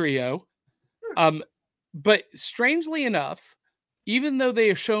Galaxy Trio. But strangely enough, even though they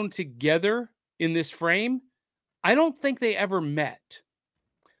are shown together in this frame, I don't think they ever met.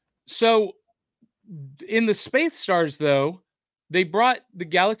 So in the Space Stars, though, they brought the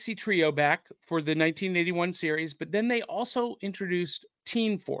Galaxy Trio back for the 1981 series, but then they also introduced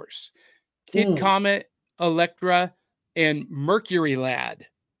Teen Force, Kid Comet, Elektra, and Mercury Lad.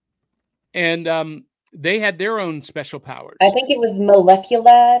 And they had their own special powers. I think it was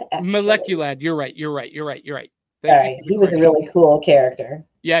Moleculad. Moleculad. You're right. Sorry, he was a really cool character.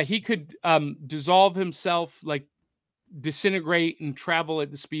 Yeah, he could dissolve himself, like disintegrate and travel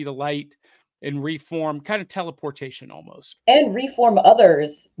at the speed of light and reform, kind of teleportation almost. And reform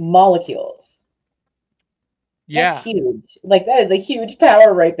others' molecules. Yeah. That's huge. Like, that is a huge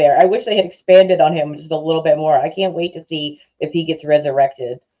power right there. I wish they had expanded on him just a little bit more. I can't wait to see if he gets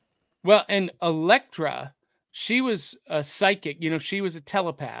resurrected. Well, and Elektra, she was a psychic, she was a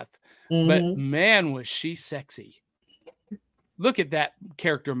telepath, but man, was she sexy. Look at that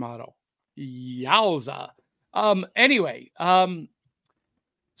character model. Yowza. Anyway,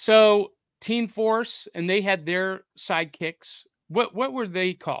 so Teen Force, and they had their sidekicks. What were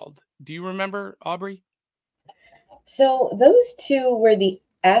they called? Do you remember, Aubrey? So those two were the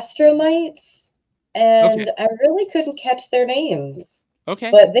Astromites, and I really couldn't catch their names.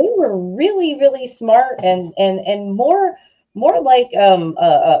 Okay. But they were really, really smart and more like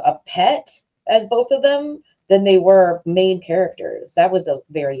a pet as both of them than they were main characters. That was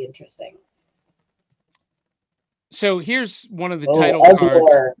very interesting. So here's one of the title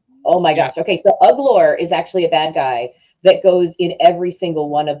cards. Oh my gosh. Okay, so Uglor is actually a bad guy that goes in every single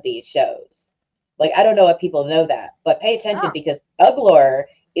one of these shows. Like, I don't know if people know that, but pay attention because Uglor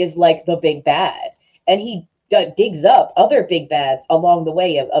is like the big bad, and he digs up other big bads along the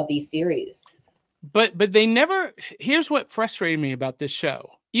way of these series. But they never, here's what frustrated me about this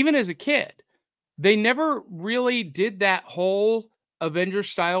show. Even as a kid, they never really did that whole Avenger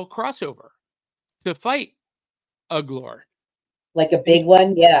style crossover to fight Uglor. Like a big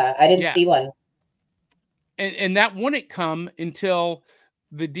one? Yeah, I didn't Yeah. see one. And that wouldn't come until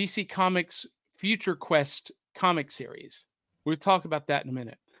the DC Comics Future Quest comic series. We'll talk about that in a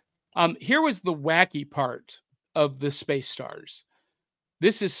minute. Here was the wacky part of the Space Stars.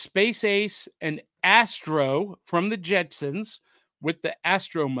 This is Space Ace and Astro from the Jetsons with the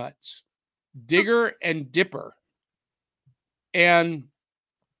Astro Mutts, Digger and Dipper. And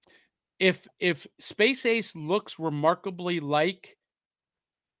if Space Ace looks remarkably like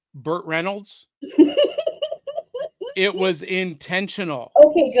Burt Reynolds, it was intentional.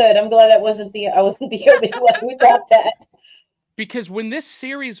 Okay, good. I'm glad I wasn't the only one who thought that. Because when this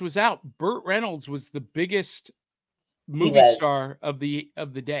series was out, Burt Reynolds was the biggest movie was. star of the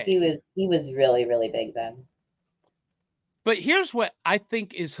day. He was really, really big then. But here's what I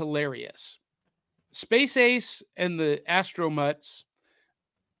think is hilarious. Space Ace and the Astro Mutts,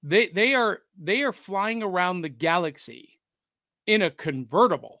 they are flying around the galaxy in a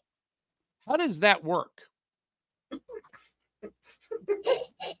convertible. How does that work?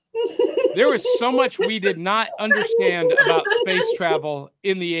 There was so much we did not understand about space travel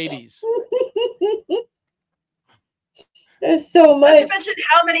in the 80s. There's so much. Not to mention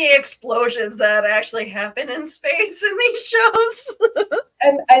how many explosions that actually happen in space in these shows.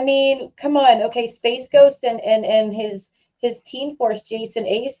 I mean, come on. Okay, Space Ghost and his Teen Force, Jason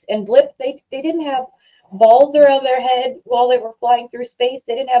Ace and Blip, they didn't have balls around their head while they were flying through space.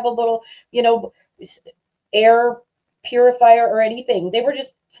 They didn't have a little, air purifier or anything. They were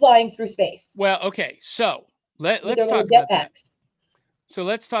just flying through space. Well, okay, so let's With their talk little about that. jetpacks. So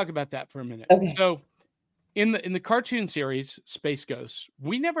let's talk about that for a minute. Okay. So in the cartoon series Space Ghost,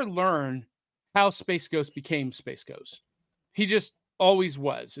 we never learn how Space Ghost became Space Ghost. He just always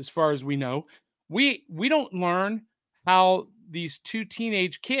was, as far as we know. We don't learn how these two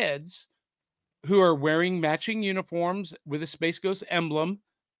teenage kids who are wearing matching uniforms with a Space Ghost emblem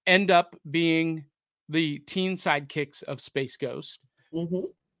end up being the teen sidekicks of Space Ghost. Mm-hmm.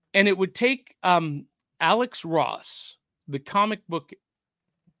 And it would take Alex Ross, the comic book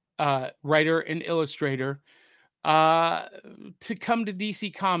writer and illustrator, to come to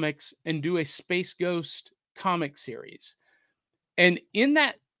DC Comics and do a Space Ghost comic series. And in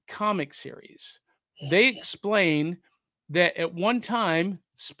that comic series, they explain that at one time,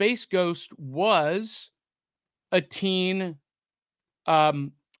 Space Ghost was a teen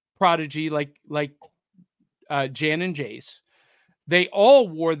prodigy like Jan and Jace. They all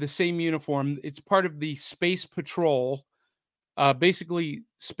wore the same uniform. It's part of the Space Patrol, basically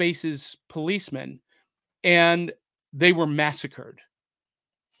Space's policemen, and they were massacred.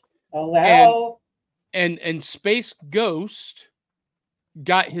 Oh wow! And Space Ghost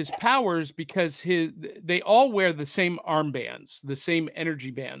got his powers because they all wear the same armbands, the same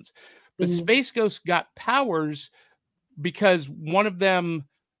energy bands. But Space Ghost got powers because one of them,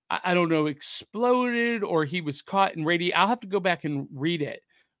 I don't know, exploded or he was caught in radio. I'll have to go back and read it.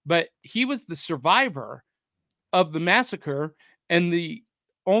 But he was the survivor of the massacre, and the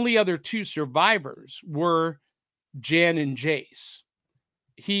only other two survivors were Jan and Jace.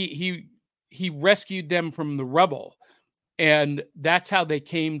 He rescued them from the rubble, and that's how they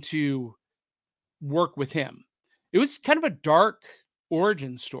came to work with him. It was kind of a dark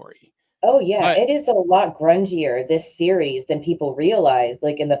origin story. Oh yeah, it is a lot grungier, this series, than people realize,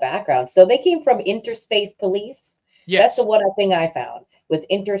 like in the background. So they came from Interspace Police. Yes. That's the one thing I found was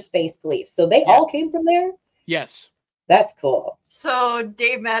Interspace Police. So they all came from there? Yes. That's cool. So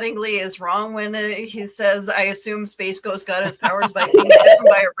Dave Mattingly is wrong when he says, I assume Space Ghost got his powers by being bitten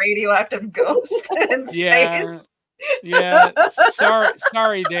by a radioactive ghost in space. Yeah.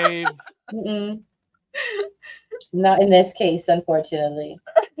 Sorry, Dave. Mm-mm. Not in this case, unfortunately.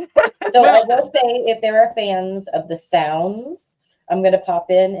 So I will say, if there are fans of the sounds, I'm going to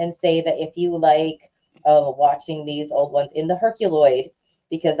pop in and say that if you like watching these old ones in the Herculoid,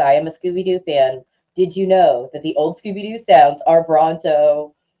 because I am a Scooby-Doo fan, did you know that the old Scooby-Doo sounds are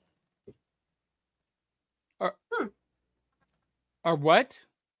Bronto? Are what?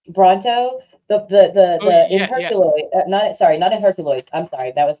 Bronto? In Herculoid. Not in Herculoid. I'm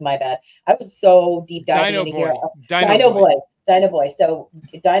sorry, that was my bad. I was so deep diving into here. Dino Boy. So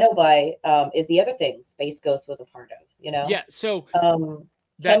Dino Boy is the other thing Space Ghost was a part of, Yeah, so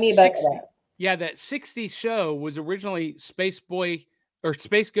tell me about that. Yeah, that 60s show was originally Space Boy or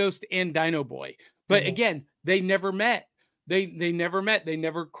Space Ghost and Dino Boy. But again, they never met. They never met. They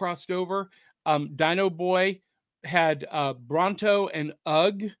never crossed over. Dino Boy had Bronto and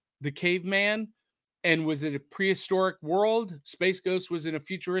Ugg, the caveman, and was in a prehistoric world. Space Ghost was in a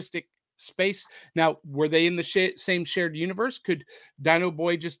futuristic space. Now, were they in the same shared universe? Could Dino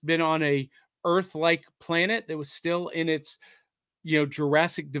Boy just been on a Earth-like planet that was still in its,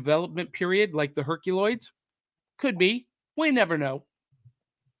 Jurassic development period, like the Herculoids? Could be. We never know.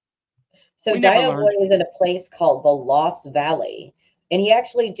 So We never Dino Boy learned. is in a place called the Lost Valley, and he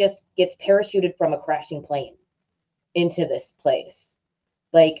actually just gets parachuted from a crashing plane into this place.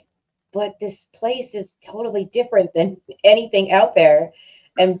 Like, but this place is totally different than anything out there.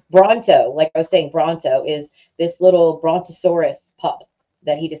 And Bronto, like I was saying, Bronto is this little Brontosaurus pup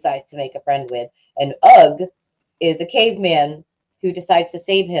that he decides to make a friend with. And Ugg is a caveman who decides to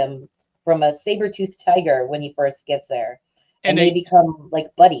save him from a saber-toothed tiger when he first gets there. And they become like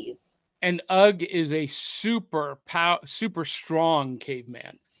buddies. And Ugg is a super strong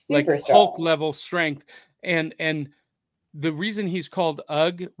caveman, like Super strong. Hulk level strength. And the reason he's called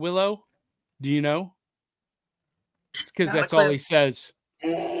Ugg, Willow, do you know? It's because Not a that's all clue. he says.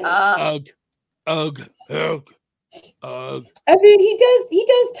 Ugg, Ugg, Ugg, Ugg. I mean, he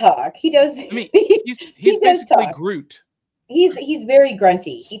does talk. He does. I mean, he's he does basically talk. Groot. He's very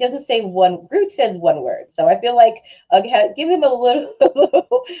grunty. He doesn't say one. Groot says one word, so I feel like give him a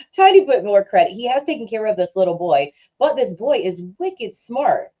little tiny bit more credit. He has taken care of this little boy, but this boy is wicked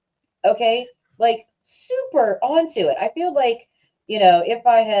smart. Okay, like super onto it. I feel like if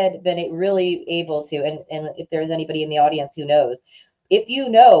I had been really able to, and if there's anybody in the audience who knows, if you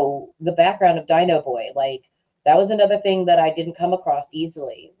know the background of Dino Boy, like that was another thing that I didn't come across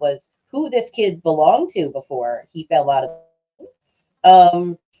easily was who this kid belonged to before he fell out of.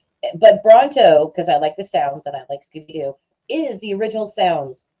 But Bronto, because I like the sounds and I like Scooby-Doo, is the original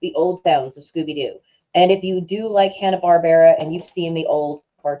sounds, the old sounds of Scooby-Doo. And if you do like Hanna-Barbera and you've seen the old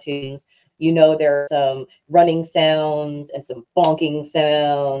cartoons, there are some running sounds and some bonking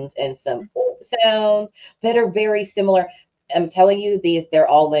sounds and some sounds that are very similar. I'm telling you, they're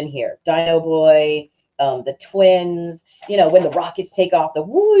all in here. Dino Boy, the twins, when the rockets take off, the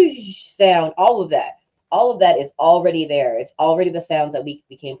whoosh sound, all of that is already there. It's already the sounds that we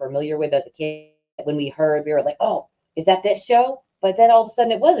became familiar with as a kid. When we heard, we were like, oh, is that this show? But then all of a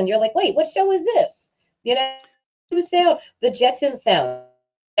sudden it wasn't. You're like, wait, what show is this? New sound, the Jetsons sound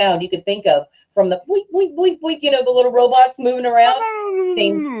you could think of from the boink, boink, boink, boink, the little robots moving around.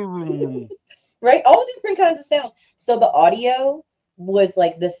 Same, right? All different kinds of sounds. So the audio was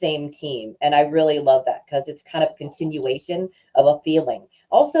like the same team. And I really love that because it's kind of a continuation of a feeling.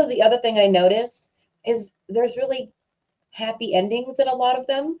 Also, the other thing I noticed is there's really happy endings in a lot of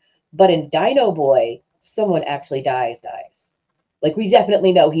them, but in Dino Boy, someone actually dies. Like we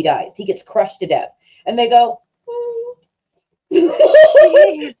definitely know he dies. He gets crushed to death, and they go.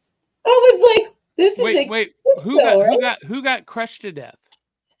 I was like, "This is wait. Who got crushed to death?"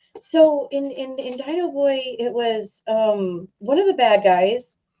 So in Dino Boy, it was one of the bad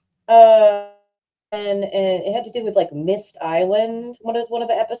guys, and it had to do with like Mist Island. One of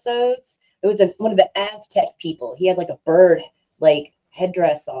the episodes. It was one of the Aztec people. He had like a bird like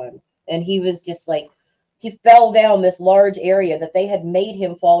headdress on, and he was just like he fell down this large area that they had made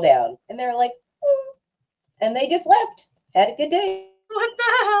him fall down, and they're like, and they just left. Had a good day. What the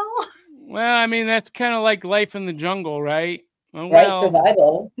hell? Well, I mean that's kind of like life in the jungle, right? Oh, right, well,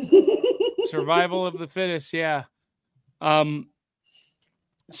 survival. Survival of the fittest, yeah. So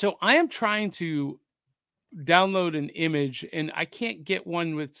I am trying to download an image, and I can't get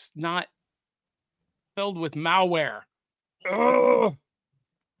one that's not filled with malware. Ugh.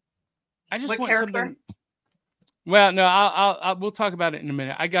 I just want something. Well, no, we'll talk about it in a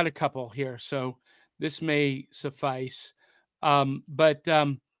minute. I got a couple here, so this may suffice. So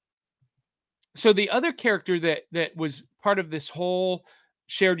the other character that was part of this whole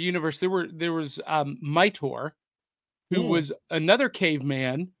shared universe, there was Mitor, who was another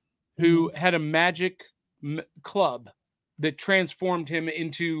caveman who had a magic club that transformed him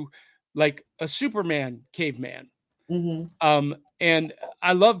into like a Superman caveman. And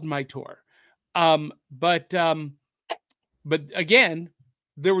I loved Mitor. But again,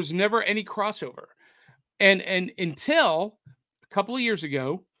 there was never any crossover. And until a couple of years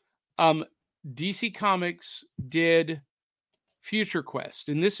ago, DC Comics did Future Quest,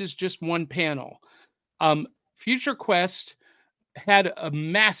 and this is just one panel. Future Quest had a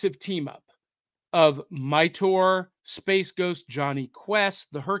massive team up of Mitor, Space Ghost, Johnny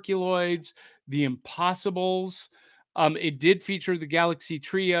Quest, the Herculoids, the Impossibles. It did feature the Galaxy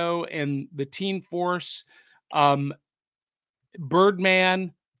Trio and the Teen Force,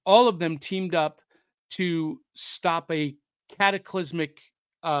 Birdman. All of them teamed up to stop a cataclysmic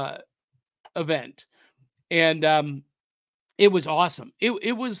event, and it was awesome.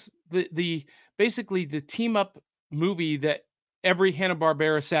 It was the basically the team up movie that every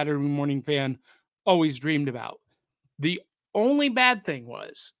Hanna-Barbera Saturday morning fan always dreamed about. The only bad thing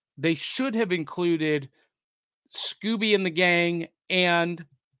was they should have included Scooby and the Gang and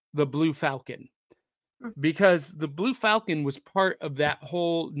the Blue Falcon, because the Blue Falcon was part of that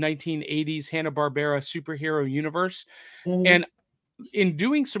whole 1980s Hanna-Barbera superhero universe. Mhm. And in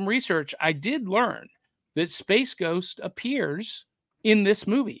doing some research, I did learn that Space Ghost appears in this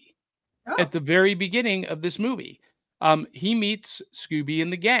movie Oh. at the very beginning of this movie. He meets Scooby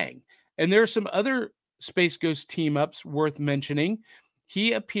and the Gang. And there are some other Space Ghost team ups worth mentioning.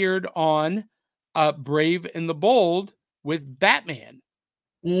 He appeared on Brave and the Bold with Batman.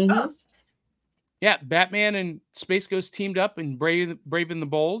 Mhm. Yeah, Batman and Space Ghost teamed up in Brave and the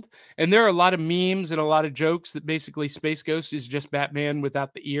Bold. And there are a lot of memes and a lot of jokes that basically Space Ghost is just Batman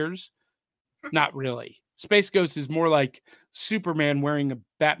without the ears. Not really. Space Ghost is more like Superman wearing a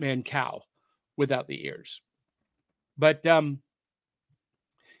Batman cowl without the ears. But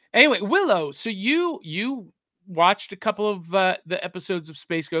anyway, Willow, so you watched a couple of the episodes of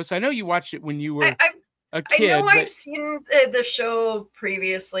Space Ghost. I know you watched it when you were a I kid. know but I've seen the show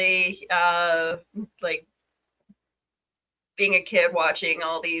previously, like being a kid watching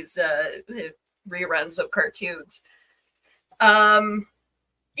all these reruns of cartoons. You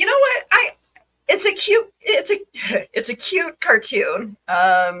know what? It's a cute cartoon.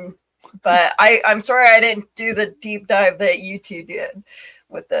 But I'm sorry I didn't do the deep dive that you two did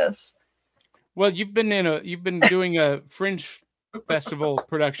with this. Well, you've been doing a Fringe Festival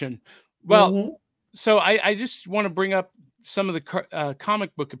production. Well, Mhm. so I just want to bring up some of the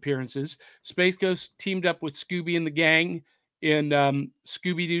comic book appearances. Space Ghost teamed up with Scooby and the Gang in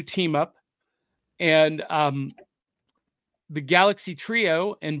Scooby-Doo Team Up. And the Galaxy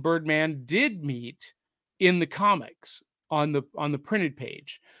Trio and Birdman did meet in the comics on the printed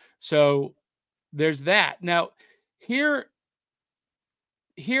page. So there's that. Now, here,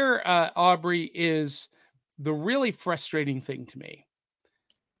 Aubrey, is the really frustrating thing to me.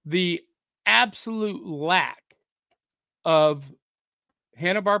 The absolute lack of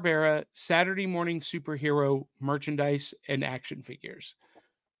Hanna-Barbera Saturday morning superhero merchandise and action figures.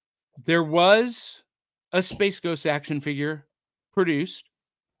 There was a Space Ghost action figure produced.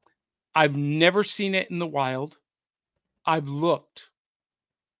 I've never seen it in the wild. I've looked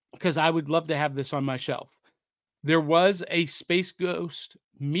because I would love to have this on my shelf. There was a Space Ghost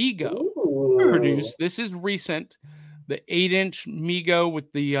Mego Ooh. produced. This is recent. The 8-inch Mego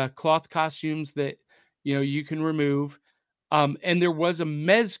with the cloth costumes that you can remove. And there was a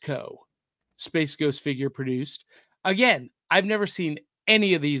Mezco Space Ghost figure produced. Again, I've never seen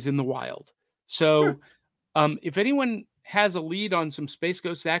any of these in the wild. So if anyone has a lead on some Space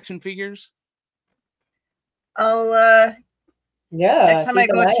Ghost action figures, I'll Yeah. next time I keep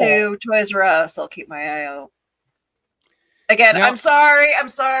an go eye out. to Toys R Us, I'll keep my eye out. Again, Now- I'm sorry.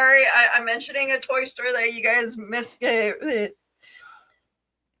 I'm mentioning a toy store that you guys missed.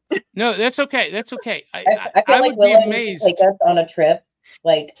 no, that's okay. That's okay. I feel I like would be Willa needs to amazed. take us on a trip,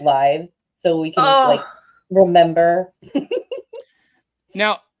 like live, so we can Oh. like remember.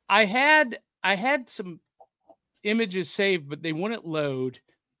 Now, I had some images saved, but they wouldn't load,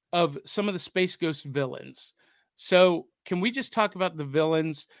 of some of the Space Ghost villains. So can we just talk about the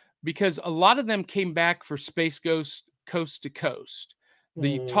villains? Because a lot of them came back for Space Ghost Coast to Coast,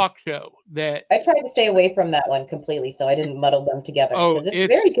 the Hmm. talk show that I tried to stay away from that one completely, so I didn't muddle them together Oh, because it's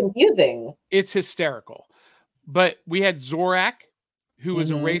it's- very confusing. it's hysterical. But we had Zorak, who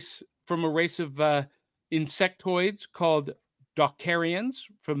was Mhm. a race of insectoids called Docarians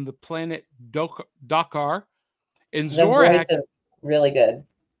from the planet Dakar. And The Zorak, voice is really good.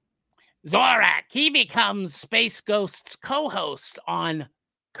 he becomes Space Ghost's co-host on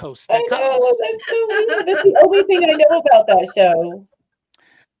Coast I to know, Coast. that's so weird. That's the only thing I know about that show.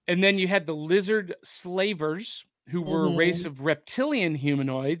 And then you had the lizard slavers, who were a race Mhm. of reptilian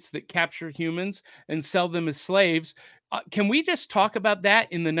humanoids that capture humans and sell them as slaves. Can we just talk about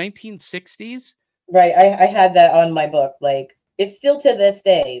that in the 1960s? Right, I had that on my book. Like, it's still to this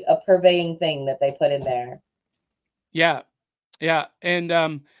day a purveying thing that they put in there. Yeah. Yeah.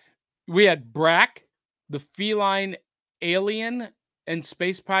 And we had Brack, the feline alien and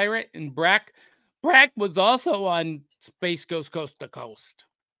space pirate. And Brack was also on Space Ghost Coast to Coast.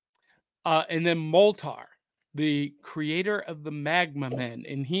 And then Moltar, the creator of the Magma Men.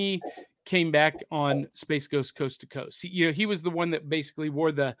 And he came back on Space Ghost Coast to Coast. He was the one that basically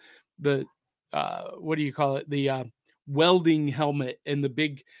wore the what do you call it? The welding helmet and the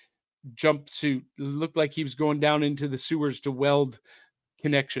big jumpsuit. It looked like he was going down into the sewers to weld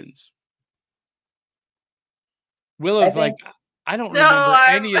connections. Willow's I think- like, I don't No, remember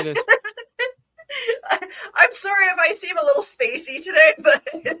I'm- any of this. I'm sorry if I seem a little spacey today, but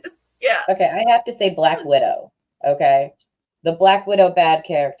yeah. Okay, I have to say Black Widow. Okay, the Black Widow bad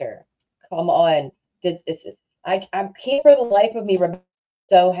character. Come on, I can't for the life of me remember.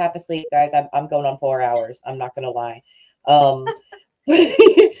 So half asleep, guys. I'm going on 4 hours. I'm not gonna lie.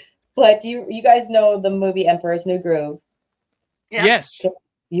 But you guys know the movie Emperor's New Groove? Yeah. Yes.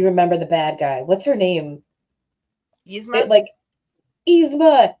 You remember the bad guy? What's her name? Yzma?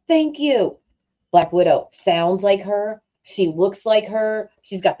 Yzma. Thank you. Black Widow sounds like her. She looks like her.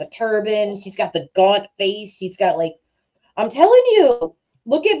 She's got the turban. She's got the gaunt face. She's got I'm telling you,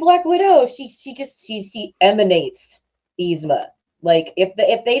 look at Black Widow. She emanates Yzma.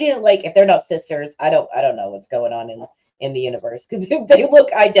 If they didn't if they're not sisters, I don't know what's going on in the universe, because if they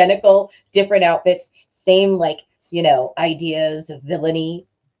look identical, different outfits, same ideas of villainy.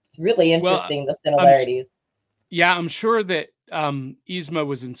 It's really interesting, the similarities. I'm sure that Yzma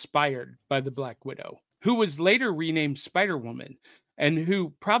was inspired by the Black Widow, who was later renamed Spider-Woman, and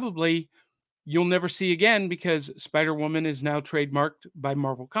who probably you'll never see again because Spider-Woman is now trademarked by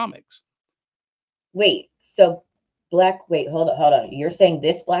Marvel Comics. Wait, so hold on. You're saying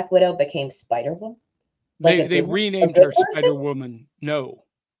this Black Widow became Spider-Woman? They renamed her Spider-Woman. No.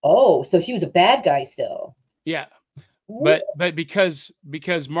 Oh, so she was a bad guy still. Yeah. But because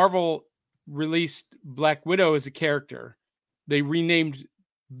Marvel released Black Widow as a character, they renamed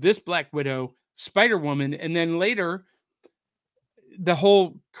this Black Widow Spider-Woman, and then later the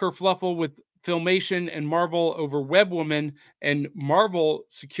whole kerfluffle with Filmation and Marvel over Web-Woman, and Marvel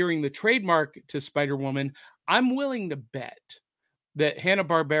securing the trademark to Spider-Woman. I'm willing to bet that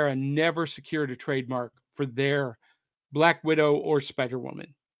Hanna-Barbera never secured a trademark for their Black Widow or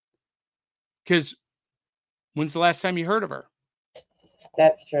Spider-Woman. Because when's the last time you heard of her?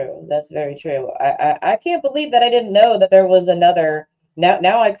 That's true. That's very true. I can't believe that I didn't know that there was another.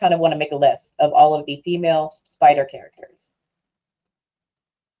 Now I kind of want to make a list of all of the female spider characters.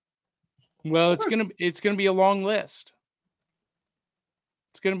 Well, it's gonna be a long list.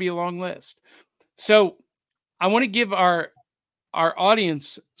 It's gonna be a long list. So I want to give our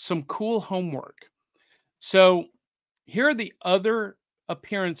audience some cool homework. So here are the other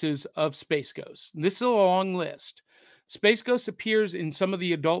appearances of Space Ghost. This is a long list. Space Ghost appears in some of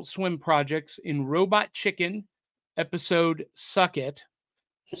the Adult Swim projects in Robot Chicken episode Suck It.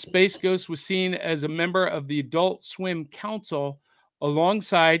 Space Ghost was seen as a member of the Adult Swim Council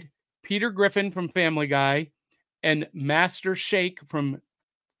alongside Peter Griffin from Family Guy and Master Shake from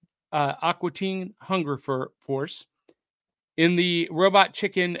Aqua Teen Hunger Force. In the Robot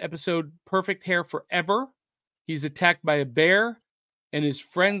Chicken episode Perfect Hair Forever, he's attacked by a bear and is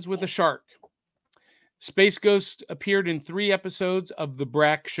friends with a shark. Space Ghost appeared in 3 episodes of The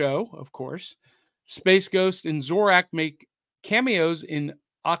Brak Show, of course. Space Ghost and Zorak make cameos in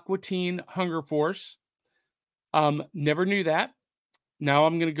Aqua Teen Hunger Force. Never knew that. Now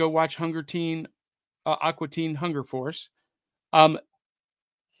I'm going to go watch Aqua Teen Hunger Force.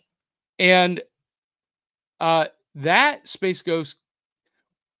 And that Space Ghost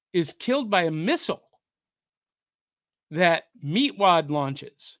is killed by a missile that Meatwad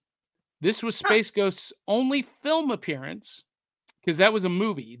launches. This was Space Ghost's only film appearance, because that was a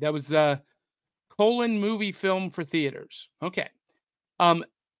movie. That was a movie film for theaters. Okay.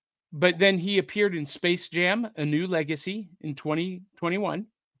 But then he appeared in Space Jam: A New Legacy in 2021.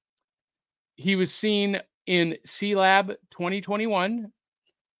 He was seen in C-Lab 2021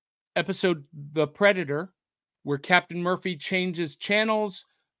 episode The Predator, where Captain Murphy changes channels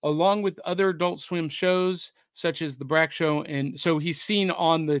along with other Adult Swim shows such as The Brak Show, and so he's seen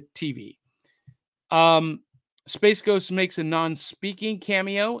on the TV. Space Ghost makes a non-speaking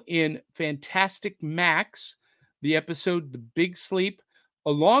cameo in Fantastic Max, the episode The Big Sleep,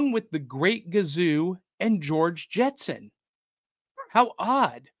 along with the Great Gazoo and George Jetson. How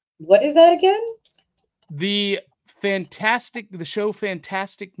odd. What is that again? The show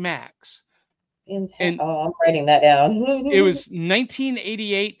Fantastic Max. I'm writing that down. It was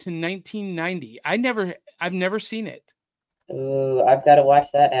 1988 to 1990. I've never seen it. Ooh, I've got to watch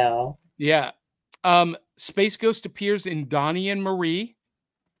that now. Yeah. Space Ghost appears in Donnie and Marie.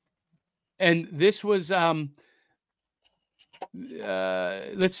 And this was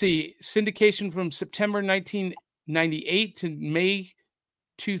let's see, syndication from September 1998 to May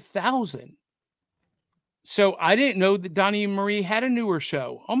 2000. So I didn't know that Donnie and Marie had a newer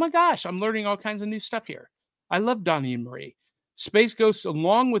show. Oh my gosh, I'm learning all kinds of new stuff here. I love Donnie and Marie. Space Ghost,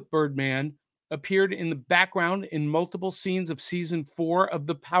 along with Birdman, appeared in the background in multiple scenes of season 4 of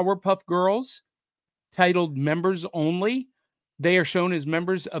the Powerpuff Girls, titled Members Only. They are shown as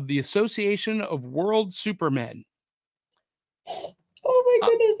members of the Association of World Supermen. Oh my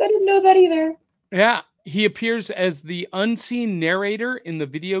goodness, I didn't know that either. Yeah. He appears as the unseen narrator in the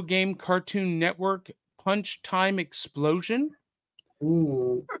video game Cartoon Network Punch Time Explosion.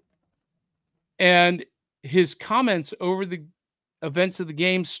 Ooh. And his comments over the events of the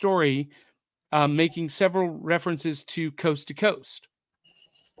game's story, making several references to Coast.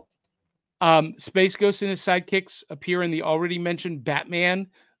 Space Ghost and his sidekicks appear in the already mentioned Batman,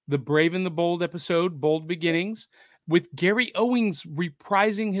 the Brave and the Bold episode, Bold Beginnings, with Gary Owens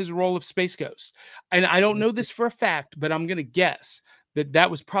reprising his role of Space Ghost. And I don't know this for a fact, but I'm going to guess that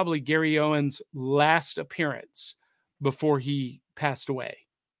that was probably Gary Owens' last appearance before he passed away.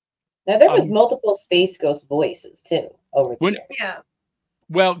 Now there was multiple Space Ghost voices too over there. Yeah.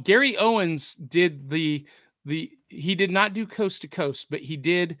 Well, Gary Owens did he did not do Coast to Coast, but he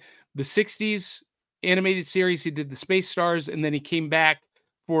did the 60s animated series. He did the Space Stars, and then he came back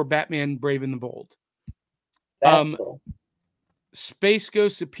for Batman Brave and the Bold. That's cool. Space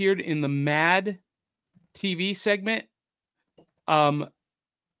Ghost appeared in the Mad TV segment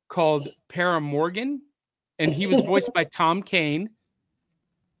called Paramorgan, and he was voiced by Tom Kane.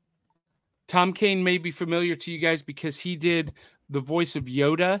 Tom Kane may be familiar to you guys because he did the voice of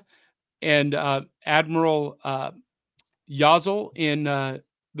Yoda and Admiral Yazel in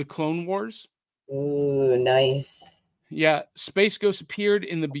the Clone Wars. Ooh, nice. Yeah, Space Ghost appeared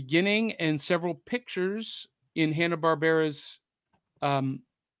in the beginning and several pictures in Hanna-Barbera's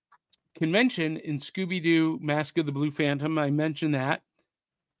convention in Scooby-Doo Mask of the Blue Phantom. I mentioned that.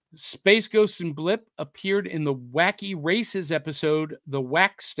 Space Ghost and Blip appeared in the Wacky Races episode, The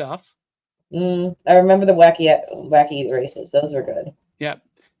Whack Stuff. I remember the wacky races. Those were good. Yeah.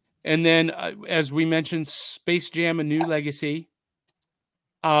 And then, as we mentioned, Space Jam: A New Legacy.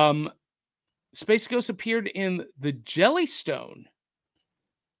 Space Ghost appeared in the Jellystone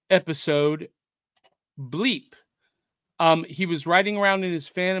episode, Bleep. He was riding around in his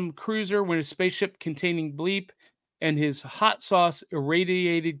Phantom Cruiser when a spaceship containing Bleep and his hot sauce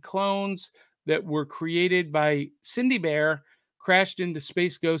irradiated clones that were created by Cindy Bear crashed into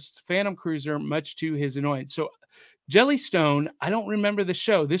Space Ghost's Phantom Cruiser, much to his annoyance. So Jellystone, I don't remember the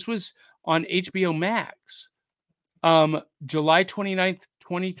show. This was on HBO Max, July 29th,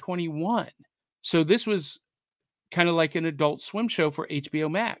 2021. So this was kind of like an Adult Swim show for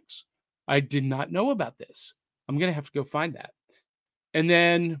HBO Max. I did not know about this. I'm going to have to go find that. And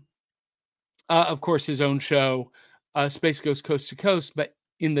then, of course, his own show, Space Ghost Coast to Coast. But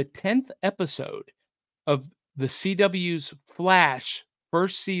in the 10th episode of the CW's Flash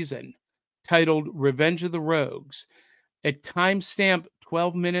first season, titled Revenge of the Rogues, at timestamp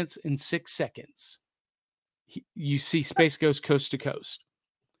 12 minutes and 6 seconds, you see Space Ghost Coast to Coast.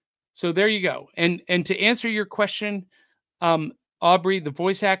 So there you go. And to answer your question, Aubrey, the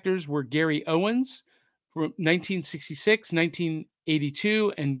voice actors were Gary Owens from 1966,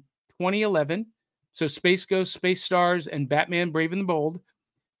 1982, and 2011. So Space Ghost, Space Stars, and Batman Brave and the Bold.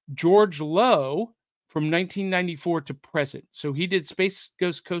 George Lowe from 1994 to present. So he did Space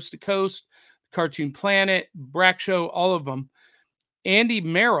Ghost Coast to Coast, Cartoon Planet, Brack Show, all of them. Andy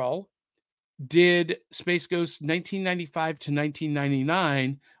Merrill did Space Ghost 1995 to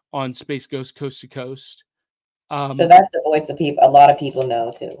 1999 on Space Ghost Coast to Coast. So that's the voice of people. A lot of people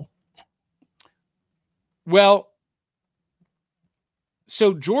know too. Well,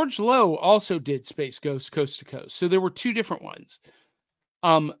 so George Lowe also did Space Ghost Coast to Coast. So there were two different ones.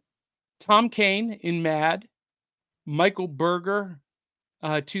 Tom Kane in Mad, Michael Berger,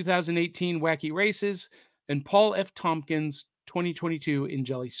 2018 Wacky Races, and Paul F. Tompkins, 2022 in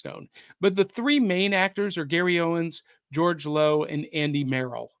Jellystone. But the three main actors are Gary Owens, George Lowe, and Andy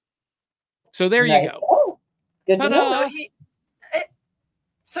Merrill. So there you go. Oh, good to know.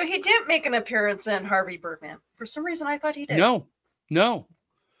 So he didn't make an appearance in Harvey Birdman. For some reason, I thought he did. No.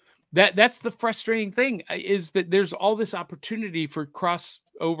 That's the frustrating thing, is that there's all this opportunity for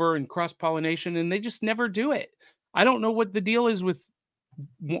crossover and cross-pollination, and they just never do it. I don't know what the deal is with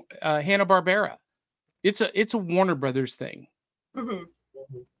Hanna-Barbera. It's a Warner Brothers thing. Mm-hmm.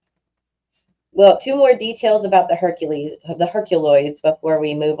 Well, two more details about the Herculoids before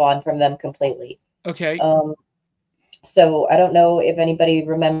we move on from them completely. Okay. So I don't know if anybody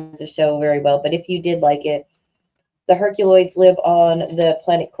remembers the show very well, but if you did like it, the Herculoids live on the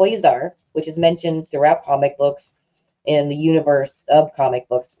planet Quasar, which is mentioned throughout comic books in the universe of comic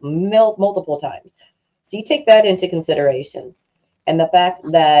books multiple times. So you take that into consideration. And the fact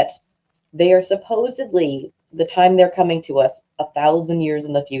that they are supposedly, the time they're coming to us, 1,000 years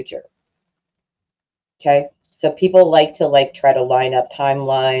in the future. Okay, so people like to try to line up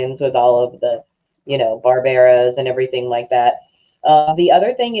timelines with all of the, Barberas and everything like that. The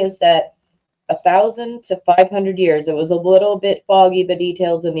other thing is that 1,000 to 500 years. It was a little bit foggy, the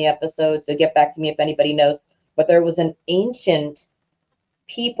details in the episode, so get back to me if anybody knows. But there was an ancient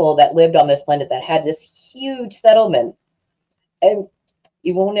people that lived on this planet that had this huge settlement. And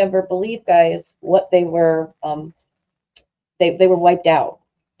you won't ever believe, guys, what they were. They were wiped out.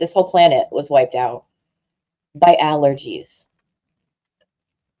 This whole planet was wiped out by allergies.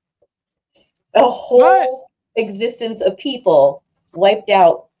 A whole existence of people wiped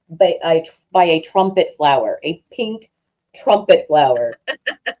out by a trumpet flower, a pink trumpet flower,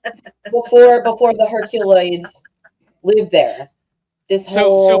 before the Herculoids lived there. This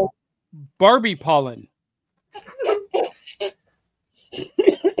whole So Barbie pollen.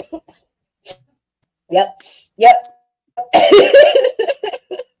 Yep.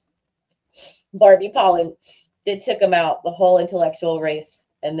 Barbie pollen. It took them out, the whole intellectual race.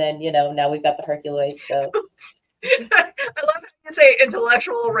 And then, now we've got the Herculoids. So I love how you say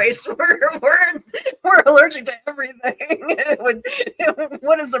intellectual race. We're allergic to everything. It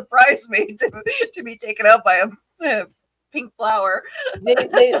wouldn't surprise me to be taken out by a pink flower.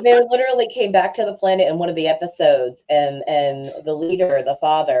 they literally came back to the planet in one of the episodes, and the leader, the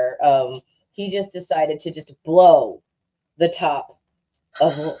father, he just decided to just blow the top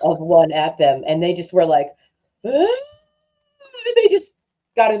of one at them, and they just were like, ah! They just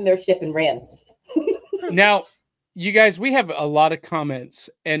got in their ship and ran. Now, you guys, we have a lot of comments,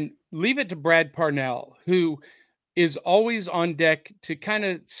 and leave it to Brad Parnell, who is always on deck to kind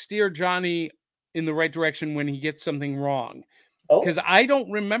of steer Johnny in the right direction when he gets something wrong. Because I don't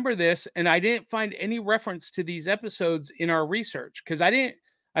remember this, and I didn't find any reference to these episodes in our research, because I didn't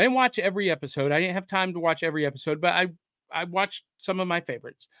watch every episode. I didn't have time to watch every episode, but I watched some of my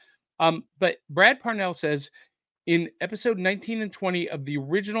favorites. But Brad Parnell says, in episode 19 and 20 of the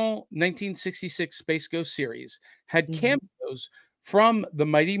original 1966 Space Ghost series, had cameos from the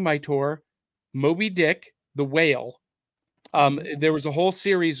Mighty Mightor, Moby Dick, the whale. There was a whole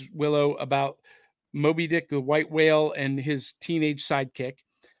series, Willow, about Moby Dick, the white whale, and his teenage sidekick,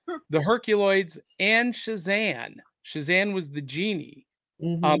 the Herculoids, and Shazan. Shazan was the genie.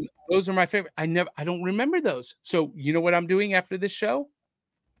 Those are my favorite. I don't remember those. So you know what I'm doing after this show?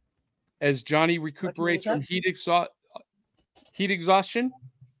 As Johnny recuperates from heat exhaustion,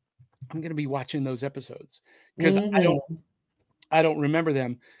 I'm going to be watching those episodes because I don't remember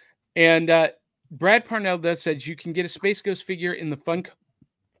them. And Brad Parnell says you can get a Space Ghost figure in the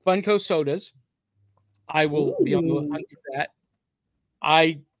Funko sodas. I will be on the hunt for that.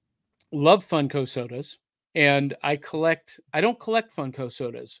 I love Funko sodas, and I don't collect Funko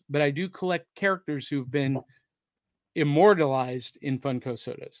sodas, but I do collect characters who've been immortalized in Funko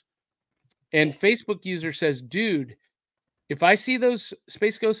sodas. And Facebook user says, dude, if I see those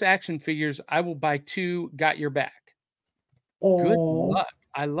Space Ghost action figures, I will buy 2, got your back. Good luck.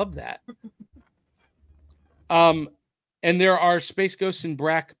 I love that. And there are Space Ghosts and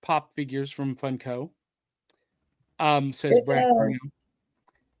Brack pop figures from Funko. Says Brack.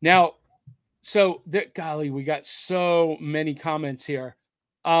 Now, so golly, we got so many comments here.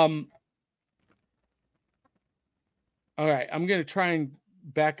 All right, I'm going to try and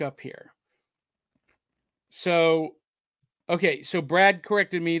back up here. So, okay, so Brad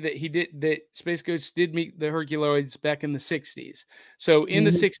corrected me that Space Ghost did meet the Herculoids back in the 60s. So in the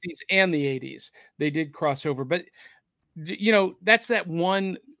 60s and the 80s, they did cross over. But, that's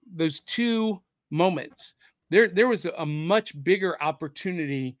those 2 moments. There was a much bigger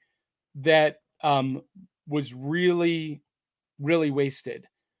opportunity that was really, really wasted.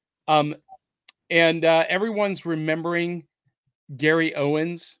 And everyone's remembering Gary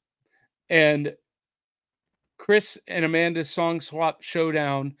Owens, and Chris and Amanda's Song Swap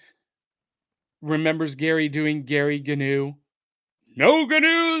Showdown remembers Gary doing Gary Gnu. No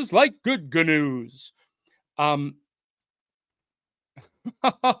Gnu's like good Gnu's.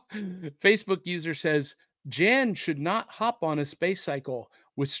 Facebook user says, Jan should not hop on a space cycle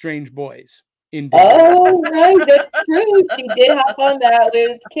with strange boys. Indeed. Oh, right. That's true. She did hop on that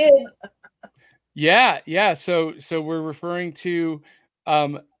with Kid. Yeah. So we're referring to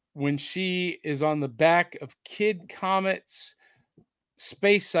when she is on the back of Kid Comet's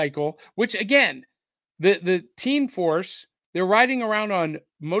space cycle, which again, the Teen Force, they're riding around on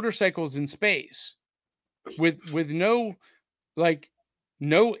motorcycles in space with no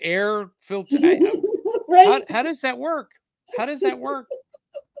air filter. Right. How does that work?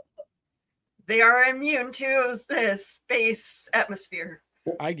 They are immune to the space atmosphere,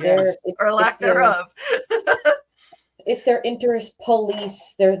 I guess, or lack thereof. It's their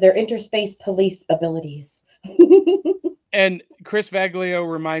their interspace police abilities. And Chris Vaglio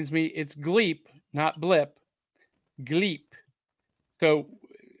reminds me it's Gleep, not Blip. Gleep. So,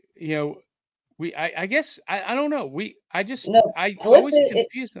 I guess I don't know. I No, I Blip always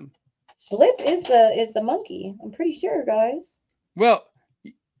confuse them. Blip is the monkey. I'm pretty sure, guys. Well,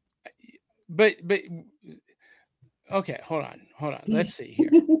 but okay, hold on. Let's see here.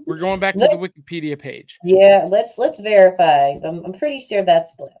 We're going back to the Wikipedia page. Yeah, let's verify. I'm pretty sure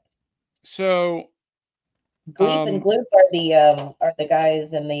that's Blip. So Bleep and Gloop are the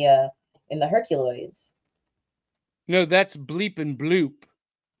guys in the Herculoids. no, that's Bleep and Bloop.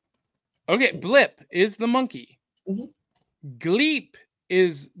 Okay, Blip is the monkey. Mm-hmm. Gleep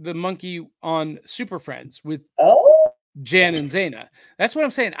is the monkey on Super Friends with Jan and Zaina. That's what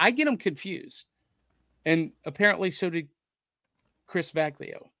I'm saying. I get them confused. And apparently so did Chris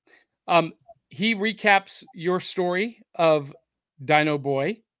Vaglio. He recaps your story of Dino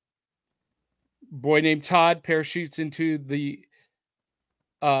Boy. Boy named Todd parachutes into the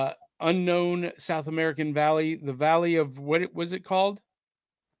unknown South American valley, the valley of what was it called?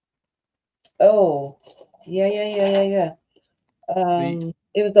 Oh, yeah.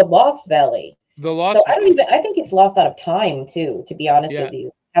 It was the Lost Valley. The Lost Valley. I think it's lost out of time too, to be honest with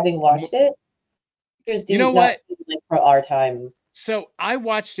you. Having watched it, you know what? Like for our time. So I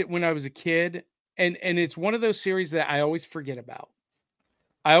watched it when I was a kid, and it's one of those series that I always forget about.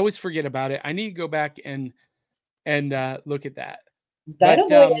 I always forget about it. I need to go back and look at that. Dino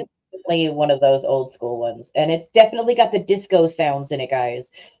Boy is definitely one of those old school ones, and it's definitely got the disco sounds in it,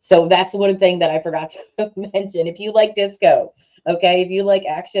 guys. So that's one thing that I forgot to mention. If you like disco, okay, if you like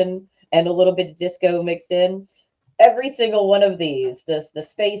action and a little bit of disco mixed in, every single one of these, the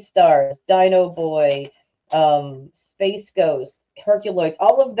Space Stars, Dino Boy, Space Ghost, Herculoids,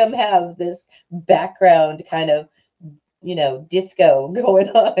 all of them have this background kind of, disco going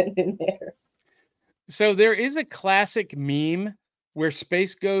on in there. So there is a classic meme where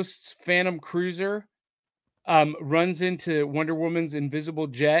Space Ghost's Phantom Cruiser runs into Wonder Woman's invisible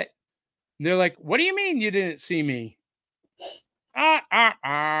jet. And they're like, "What do you mean you didn't see me?"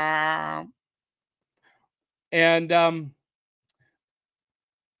 And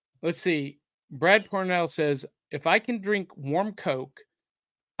let's see. Brad Parnell says, "If I can drink warm Coke,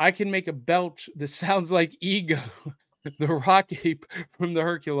 I can make a belch that sounds like Ego, the rock ape from the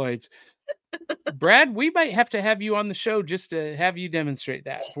Herculoids." Brad, we might have to have you on the show just to have you demonstrate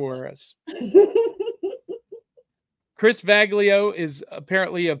that for us. Chris Vaglio is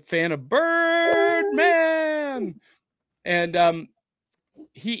apparently a fan of Birdman. And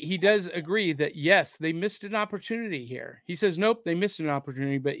he does agree that, yes, they missed an opportunity here. He says, nope, they missed an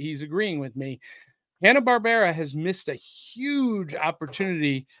opportunity, but he's agreeing with me. Hanna-Barbera has missed a huge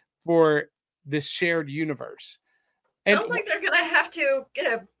opportunity for this shared universe. Sounds like they're going to have to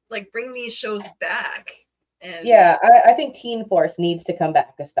bring these shows back. And yeah, I think Teen Force needs to come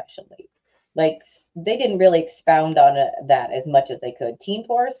back, especially. Like, they didn't really expound on that as much as they could. Teen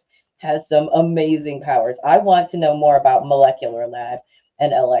Force has some amazing powers. I want to know more about Molecular Lad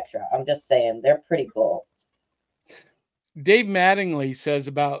and Elektra. I'm just saying, they're pretty cool. Dave Mattingly says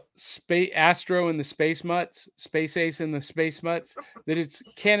about Astro and the Space Mutts, Space Ace and the Space Mutts, that it's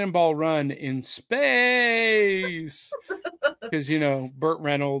Cannonball Run in space. Because, Burt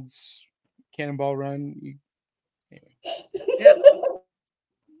Reynolds, Cannonball Run. Anyway. Yep.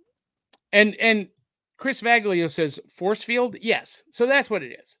 And Chris Vaglio says force field. Yes. So that's what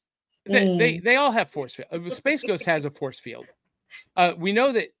it is. They all have force field. Space Ghost has a force field. We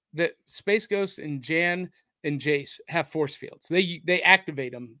know that Space Ghost and Jan and Jace have force fields. They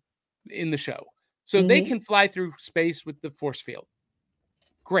activate them in the show. So they can fly through space with the force field.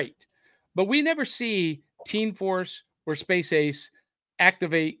 Great. But we never see Teen Force or Space Ace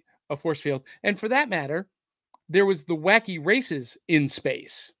activate a force field. And for that matter, there was the Wacky Races in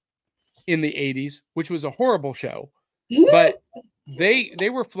Space in the 80s, which was a horrible show. But they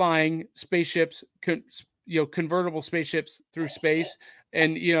were flying spaceships, convertible spaceships through space,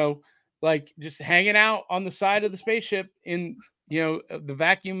 and like just hanging out on the side of the spaceship in the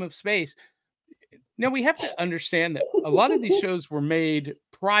vacuum of space. Now we have to understand that a lot of these shows were made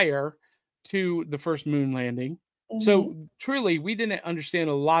prior to the first moon landing. So truly we didn't understand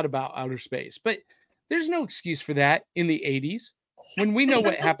a lot about outer space, but there's no excuse for that in the 80s when we know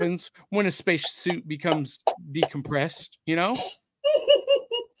what happens when a space suit becomes decompressed,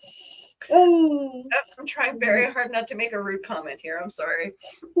 I'm trying very hard not to make a rude comment here. I'm sorry.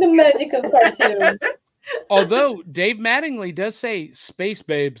 The magic of cartoon. Although Dave Mattingly does say space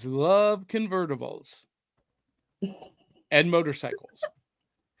babes love convertibles and motorcycles.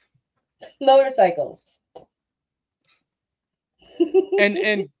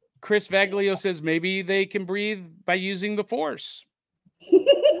 And Chris Vaglio says maybe they can breathe by using the force.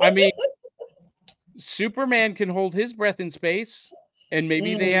 I mean, Superman can hold his breath in space. and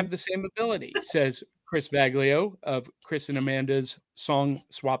maybe they have the same ability, says Chris Vaglio of Chris and Amanda's Song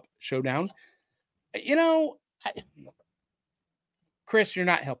Swap Showdown. You know, Chris, you're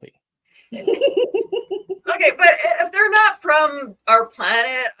not helping. Okay, but if they're not from our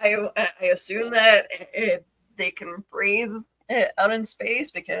planet, I assume that they can breathe out in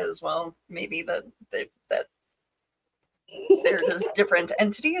space because, well, maybe that they're just different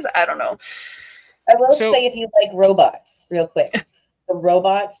entities. I don't know. I will say, if you like robots, real quick, the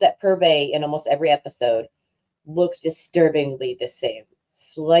robots that purvey in almost every episode look disturbingly the same.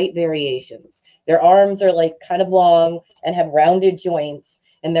 Slight variations. Their arms are like kind of long and have rounded joints,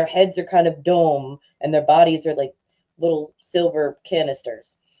 and their heads are kind of dome, and their bodies are like little silver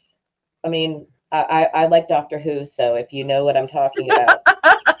canisters. I mean, I like Doctor Who, so if you know what I'm talking about,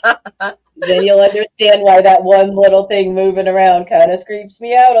 then you'll understand why that one little thing moving around kind of creeps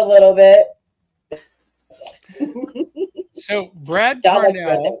me out a little bit. So Brad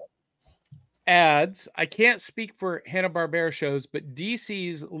Parnell adds, I can't speak for Hanna-Barbera shows, but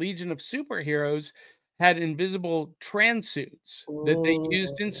DC's Legion of Superheroes had invisible trans suits that they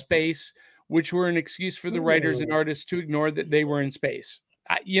used in space, which were an excuse for the writers and artists to ignore that they were in space.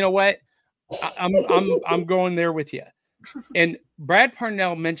 You know what? I'm going there with you. And Brad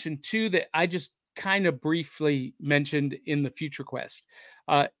Parnell mentioned two that I just kind of briefly mentioned in the Future Quest.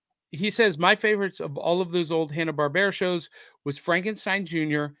 He says, my favorites of all of those old Hanna-Barbera shows was Frankenstein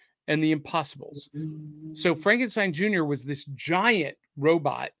Jr. and The Impossibles. So Frankenstein Jr. was this giant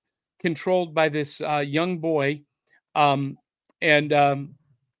robot controlled by this young boy. You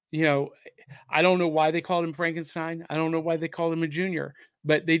know, I don't know why they called him Frankenstein. I don't know why they called him a junior,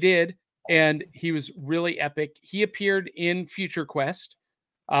 but they did. And he was really epic. He appeared in Future Quest.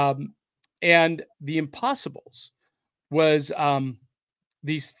 And The Impossibles was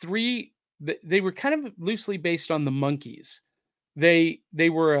these three, they were kind of loosely based on the Monkees. They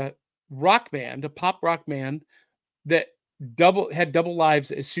were a rock band, a pop rock band that had double lives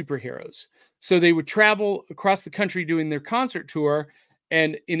as superheroes. So they would travel across the country doing their concert tour,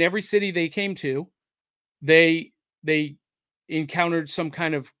 and in every city they came to, they encountered some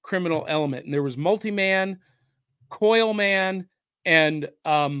kind of criminal element. And there was Multi-Man, Coil Man, and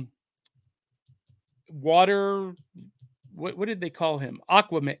Water. What did they call him?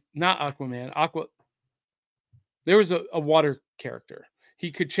 Aquaman, not Aquaman. There was a water character.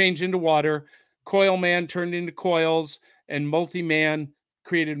 He could change into water. Coil Man turned into coils, and Multi-Man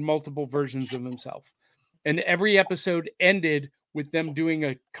created multiple versions of himself. And every episode ended with them doing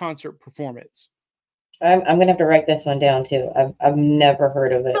a concert performance. I'm gonna have to write this one down too. I've never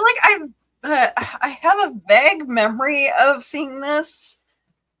heard of it. I feel like I have a vague memory of seeing this.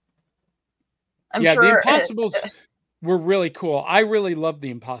 I'm sure The Impossibles were really cool. I really love The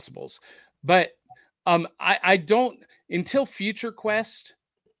Impossibles, but I don't, until Future Quest,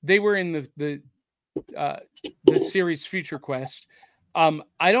 they were in the series Future Quest.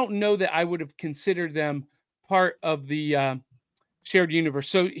 I don't know that I would have considered them part of the shared universe.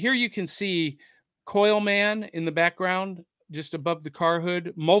 So here you can see Coil Man in the background, just above the car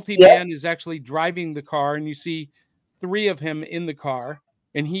hood. Multi-Man is actually driving the car, and you see three of him in the car,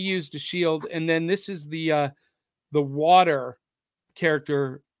 and he used a shield. And then this is the water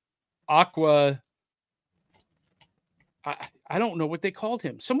character, Aqua. I don't know what they called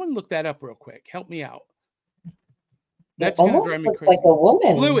him. Someone look that up real quick. Help me out. That's going to drive me crazy. Like a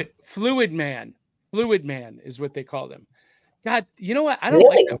woman. Fluid Man. Fluid Man is what they called him. God, you know what? I don't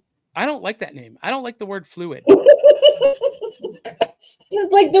like that name. I don't like the word fluid.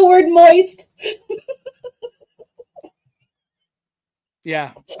 It's like the word moist.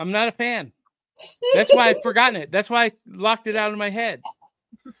 Yeah, I'm not a fan. That's why I've forgotten it. That's why I locked it out of my head.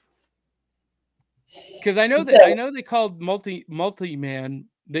 Because I know they called Multi-Man.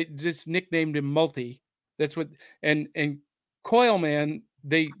 They just nicknamed him Multi. That's what, and Coil Man,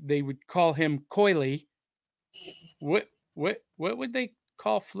 they would call him Coily. What would they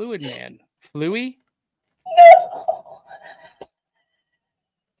call Fluid Man? Fluey?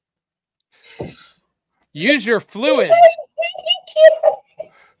 Use your fluids.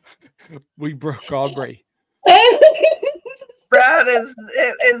 We broke Aubrey. Brad is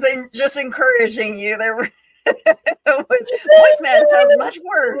just encouraging you. Voice Man sounds much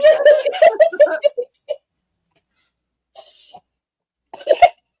worse.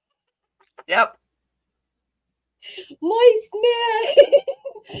 Yep. Moist Man.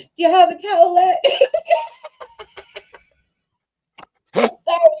 Do you have a towelette?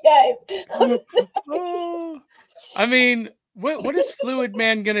 Sorry, guys. I mean, what is Fluid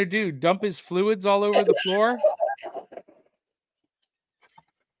Man gonna do? Dump his fluids all over the floor?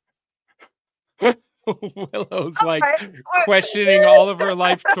 Willow's All like right. questioning all of her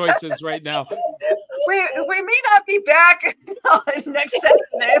life choices right now. We may not be back next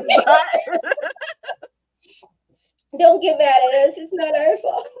Saturday, but Don't get mad at us. It's not our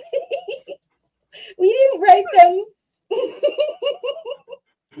fault. We didn't write them.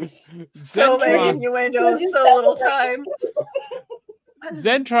 so many Zentron, innuendos, so little time.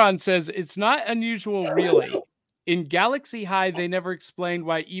 Zentron says it's not unusual, really. In Galaxy High, they never explained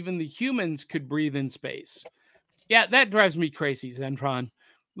why even the humans could breathe in space. Yeah, that drives me crazy, Zentron.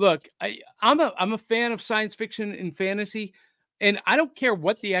 Look, I'm a fan of science fiction and fantasy, and I don't care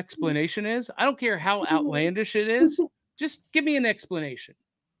what the explanation is. I don't care how outlandish it is. Just give me an explanation.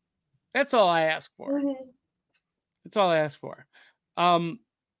 That's all I ask for. That's all I ask for. And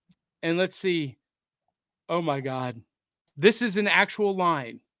let's see. Oh my God. This is an actual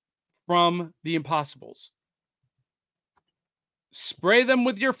line from The Impossibles. Spray them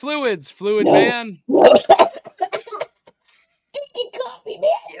with your fluids, Fluid Man. Coffee,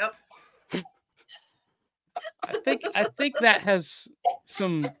 man. Yep. I think that has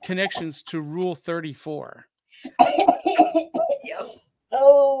some connections to Rule 34. Yep.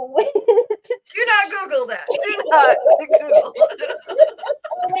 Oh. Do not Google that. Do not Google.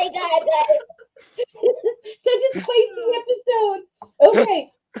 Oh my God, guys. Such a spicy episode. Okay.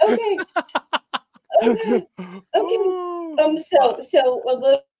 So a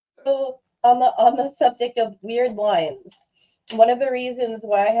little on the subject of weird lines. One of the reasons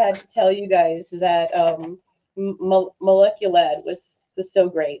why I had to tell you guys that Moleculad was so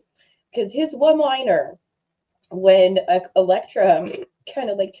great, because his one-liner when Elektra kind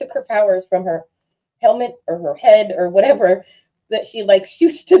of like took her powers from her helmet or her head or whatever that she like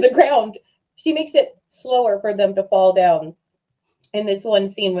shoots to the ground, she makes it slower for them to fall down in this one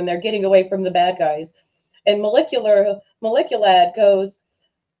scene when they're getting away from the bad guys. And Moleculad goes,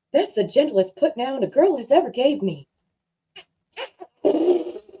 "That's the gentlest put down a girl has ever gave me."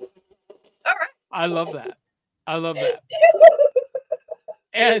 All right. I love that.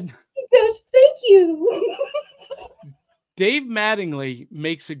 And He goes, "Thank you." Dave Mattingly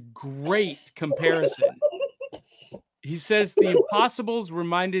makes a great comparison. He says the Impossibles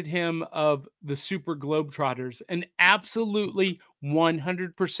reminded him of the Super Globetrotters, and absolutely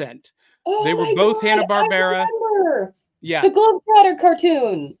 100%. Oh They were my both God, Hanna-Barbera. I remember Yeah. the Globetrotter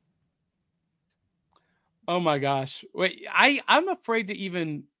cartoon. Oh my gosh. Wait, I'm afraid to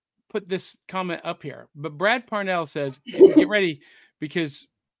even put this comment up here. But Brad Parnell says, get ready because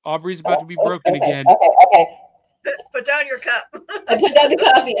Aubrey's about to be broken again. Okay. Put down your cup. I put down the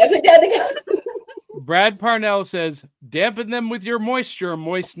coffee. Brad Parnell says, dampen them with your moisture,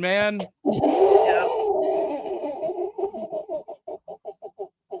 moist man. Yeah.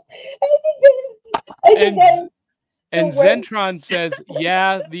 And Zentron says,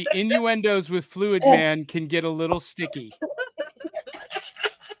 yeah, the innuendos with Fluid Man can get a little sticky.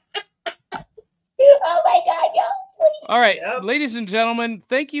 Oh my God, no, please. All right, Yep. ladies and gentlemen,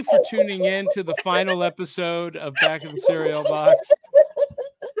 thank you for tuning in to the final episode of Back of the Cereal Box.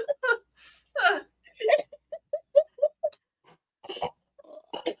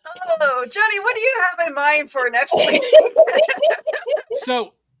 Oh, Johnny, what do you have in mind for next week?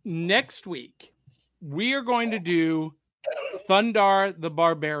 So next week, we are going to do Thundar the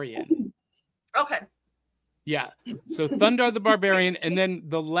Barbarian. Okay. Yeah. So Thundar the Barbarian. And then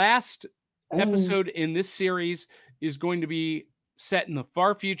the last episode in this series is going to be set in the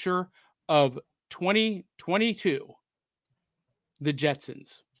far future of 2022. The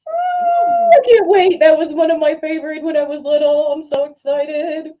Jetsons. I can't wait. That was one of my favorites when I was little. I'm so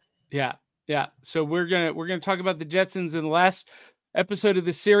excited. Yeah. So we're gonna talk about the Jetsons in the last episode of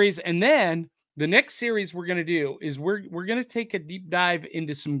this series, and then the next series we're gonna do is we're gonna take a deep dive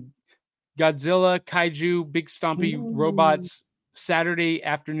into some Godzilla, kaiju, big stompy robots Saturday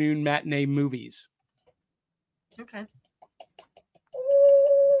afternoon matinee movies. Okay.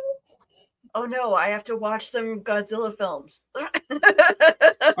 Oh no, I have to watch some Godzilla films.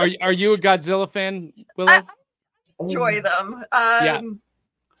 Are you a Godzilla fan, Willow? I enjoy them. Yeah.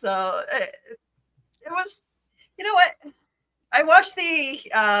 So it was, you know what? I watched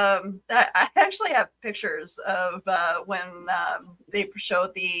I actually have pictures of when they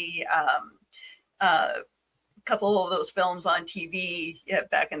showed the couple of those films on TV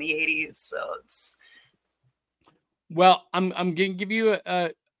back in the 80s. So it's. Well, I'm going to give you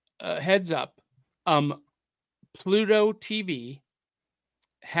a heads up. Pluto TV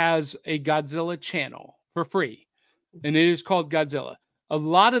has a Godzilla channel for free, and it is called Godzilla. A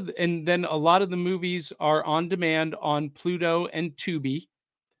lot of the movies are on demand on Pluto and Tubi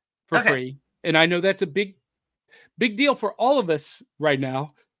for free. And I know that's a big deal for all of us right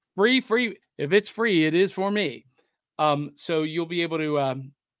now. Free. If it's free, it is for me. So you'll be able to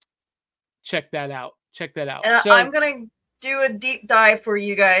check that out. And So I'm going to do a deep dive for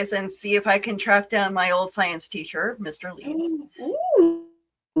you guys and see if I can track down my old science teacher, Mr. Leeds.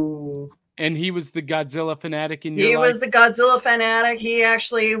 Ooh. and he was the Godzilla fanatic in your He life? was the Godzilla fanatic. He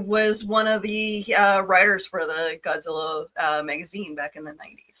actually was one of the writers for the Godzilla magazine back in the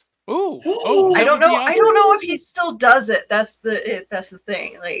 90s. Oh, I that don't would be know. I awesome. don't know if he still does it. That's the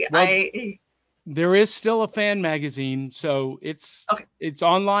thing. Like Well, there is still a fan magazine, so it's Okay. it's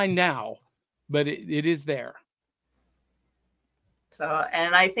online now, but it is there. So,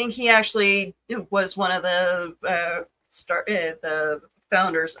 and I think he actually was one of the the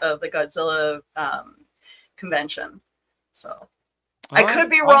founders of the Godzilla convention. So I All could right,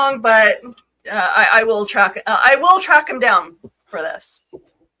 be awesome. wrong, but I will track. I will track him down for this.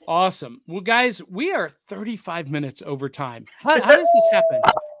 Awesome. Well, guys, we are 35 minutes over time. How does this happen?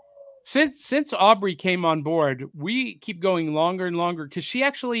 Since Aubrey came on board, we keep going longer and longer because she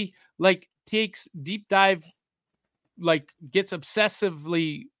actually like takes deep dive, like gets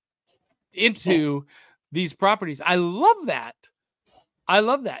obsessively into these properties. I love that.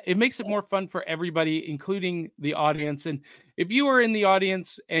 It makes it more fun for everybody, including the audience. And if you are in the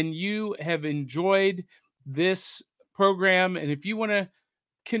audience and you have enjoyed this program, and if you want to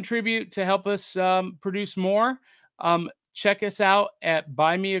contribute to help us produce more, check us out at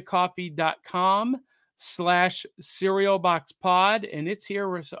buymeacoffee.com/cerealboxpod. And it's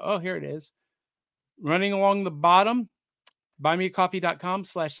here. Oh, here it is. Running along the bottom,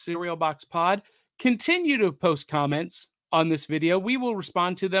 buymeacoffee.com/cerealboxpod. Continue to post comments on this video. We will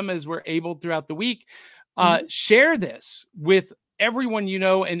respond to them as we're able throughout the week. Share this with everyone you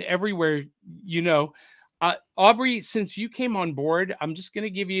know and everywhere you know. Aubrey, since you came on board, I'm just going to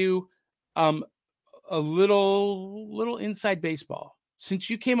give you a little inside baseball. Since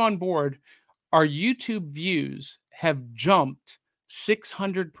you came on board, our YouTube views have jumped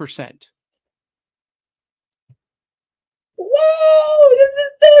 600%. Whoa, this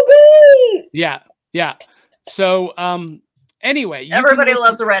is so great. Yeah. So, anyway, you Everybody can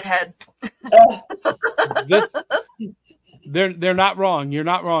loves a redhead. Oh, this. They're not wrong. You're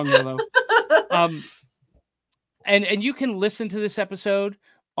not wrong, Willow. And you can listen to this episode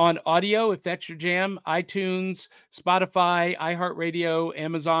on audio if that's your jam. iTunes, Spotify, iHeartRadio,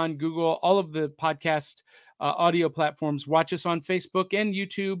 Amazon, Google, all of the podcast audio platforms. Watch us on Facebook and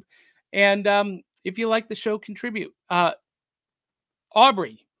YouTube. And if you like the show, contribute.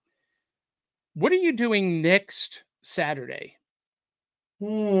 Aubrey, what are you doing next Saturday,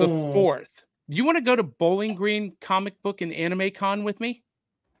 the 4th? You want to go to Bowling Green Comic Book and Anime Con with me?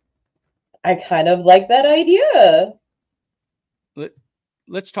 I kind of like that idea.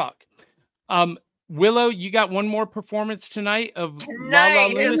 Let's talk. Willow, you got one more performance tonight of Tonight La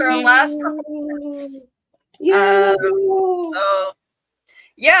La is our Lunacy? last performance. Yeah. So,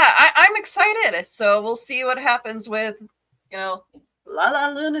 yeah, I'm excited. So we'll see what happens with, La La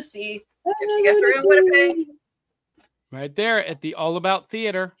Lunacy. If you guys are in Winnipeg. Right there at the All About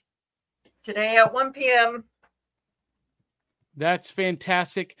Theater. Today at 1 p.m. That's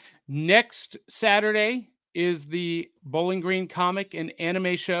fantastic. Next Saturday is the Bowling Green Comic and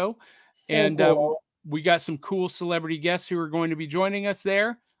Anime Show. So And cool. we got some cool celebrity guests who are going to be joining us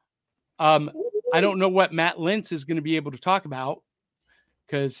there. I don't know what Matt Lintz is going to be able to talk about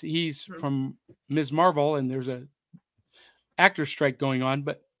because he's from Ms. Marvel and there's a actor strike going on,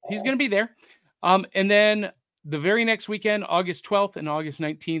 but he's going to be there. And then the very next weekend, August 12th and August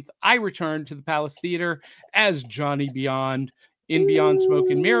 19th, I return to the Palace Theater as Johnny Beyond in Beyond Smoke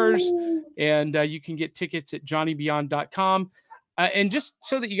and Mirrors. And you can get tickets at johnnybeyond.com. And just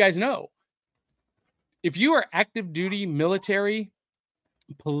so that you guys know, if you are active duty, military,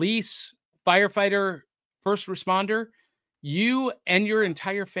 police, firefighter, first responder, you and your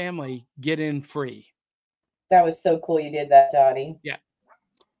entire family get in free. That was so cool you did that, Johnny. Yeah.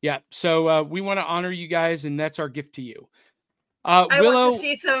 So we want to honor you guys, and that's our gift to you. I Willow, want to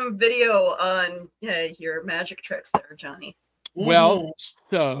see some video on your magic tricks there, Johnny. well,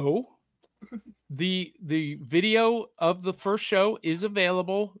 so the video of the first show is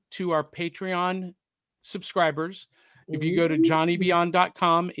available to our Patreon subscribers. If you go to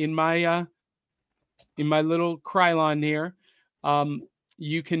johnnybeyond.com in my little Krylon here,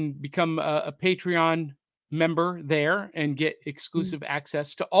 you can become a Patreon member there and get exclusive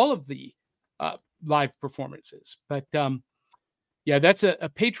access to all of the live performances. But yeah, that's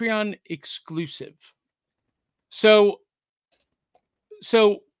a Patreon exclusive. So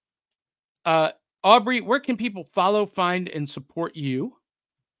Aubrey, where can people follow, find, and support you?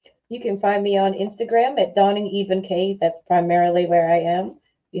 You can find me on Instagram at Dawning Even K. That's primarily where I am.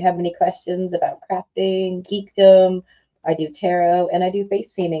 you have any questions about crafting, geekdom, I do tarot, and I do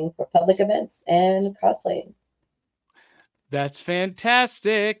face painting for public events and cosplaying. That's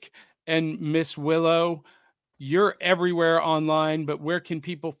fantastic. And Miss Willow, you're everywhere online, but where can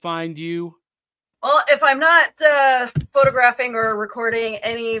people find you? Well, if I'm not photographing or recording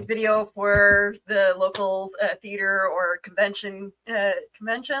any video for the local theater or conventions, I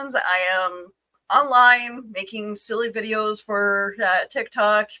am online making silly videos for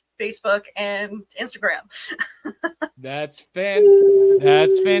TikTok, Facebook, and Instagram. That's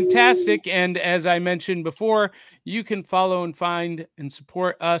fantastic. And as I mentioned before, you can follow and find and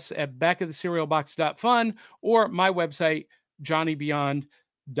support us at backofthecerealbox.fun or my website,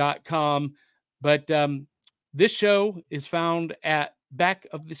 johnnybeyond.com. But this show is found at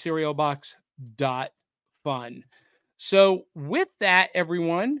backofthecerealbox.fun. So with that,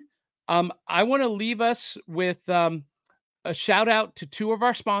 everyone, I want to leave us with a shout out to two of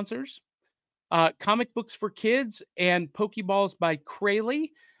our sponsors, Comic Books for Kids and Pokeballs by Krayley.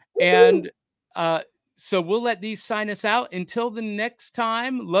 And so we'll let these sign us out. Until the next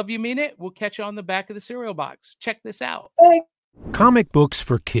time, love you, mean it. We'll catch you on the back of the cereal box. Check this out. Bye. Comic Books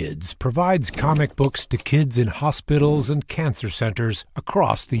for Kids provides comic books to kids in hospitals and cancer centers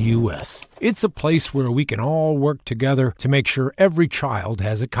across the U.S. It's a place where we can all work together to make sure every child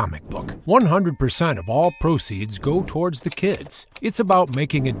has a comic book. 100% of all proceeds go towards the kids. It's about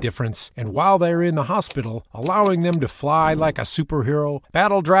making a difference, and while they're in the hospital, allowing them to fly like a superhero,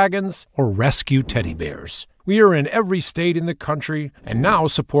 battle dragons, or rescue teddy bears. We are in every state in the country and now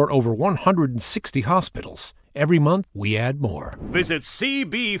support over 160 hospitals. Every month, we add more. Visit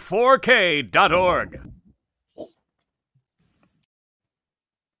cb4k.org.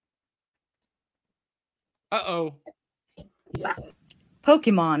 Uh-oh.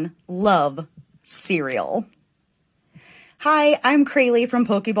 Pokemon love cereal. Hi, I'm Krayley from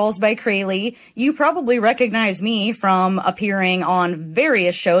Pokeballs by Krayley. You probably recognize me from appearing on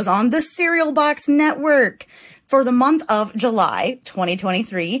various shows on the Cereal Box Network. For the month of July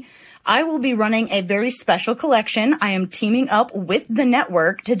 2023, I will be running a very special collection. I am teaming up with the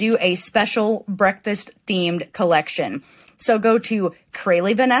network to do a special breakfast-themed collection. So go to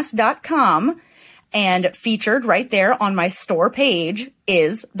KrayleyVaness.com, and featured right there on my store page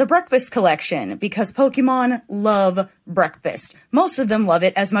is the breakfast collection, because Pokemon love breakfast. Most of them love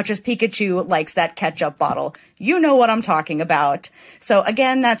it as much as Pikachu likes that ketchup bottle. You know what I'm talking about. So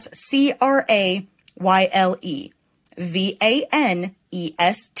again, that's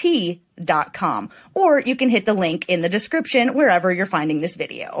KrayleyVanest.com, or you can hit the link in the description wherever you're finding this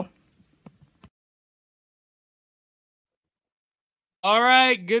video. All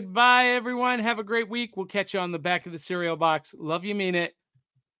right. Goodbye, everyone. Have a great week. We'll catch you on the back of the cereal box. Love you, mean it.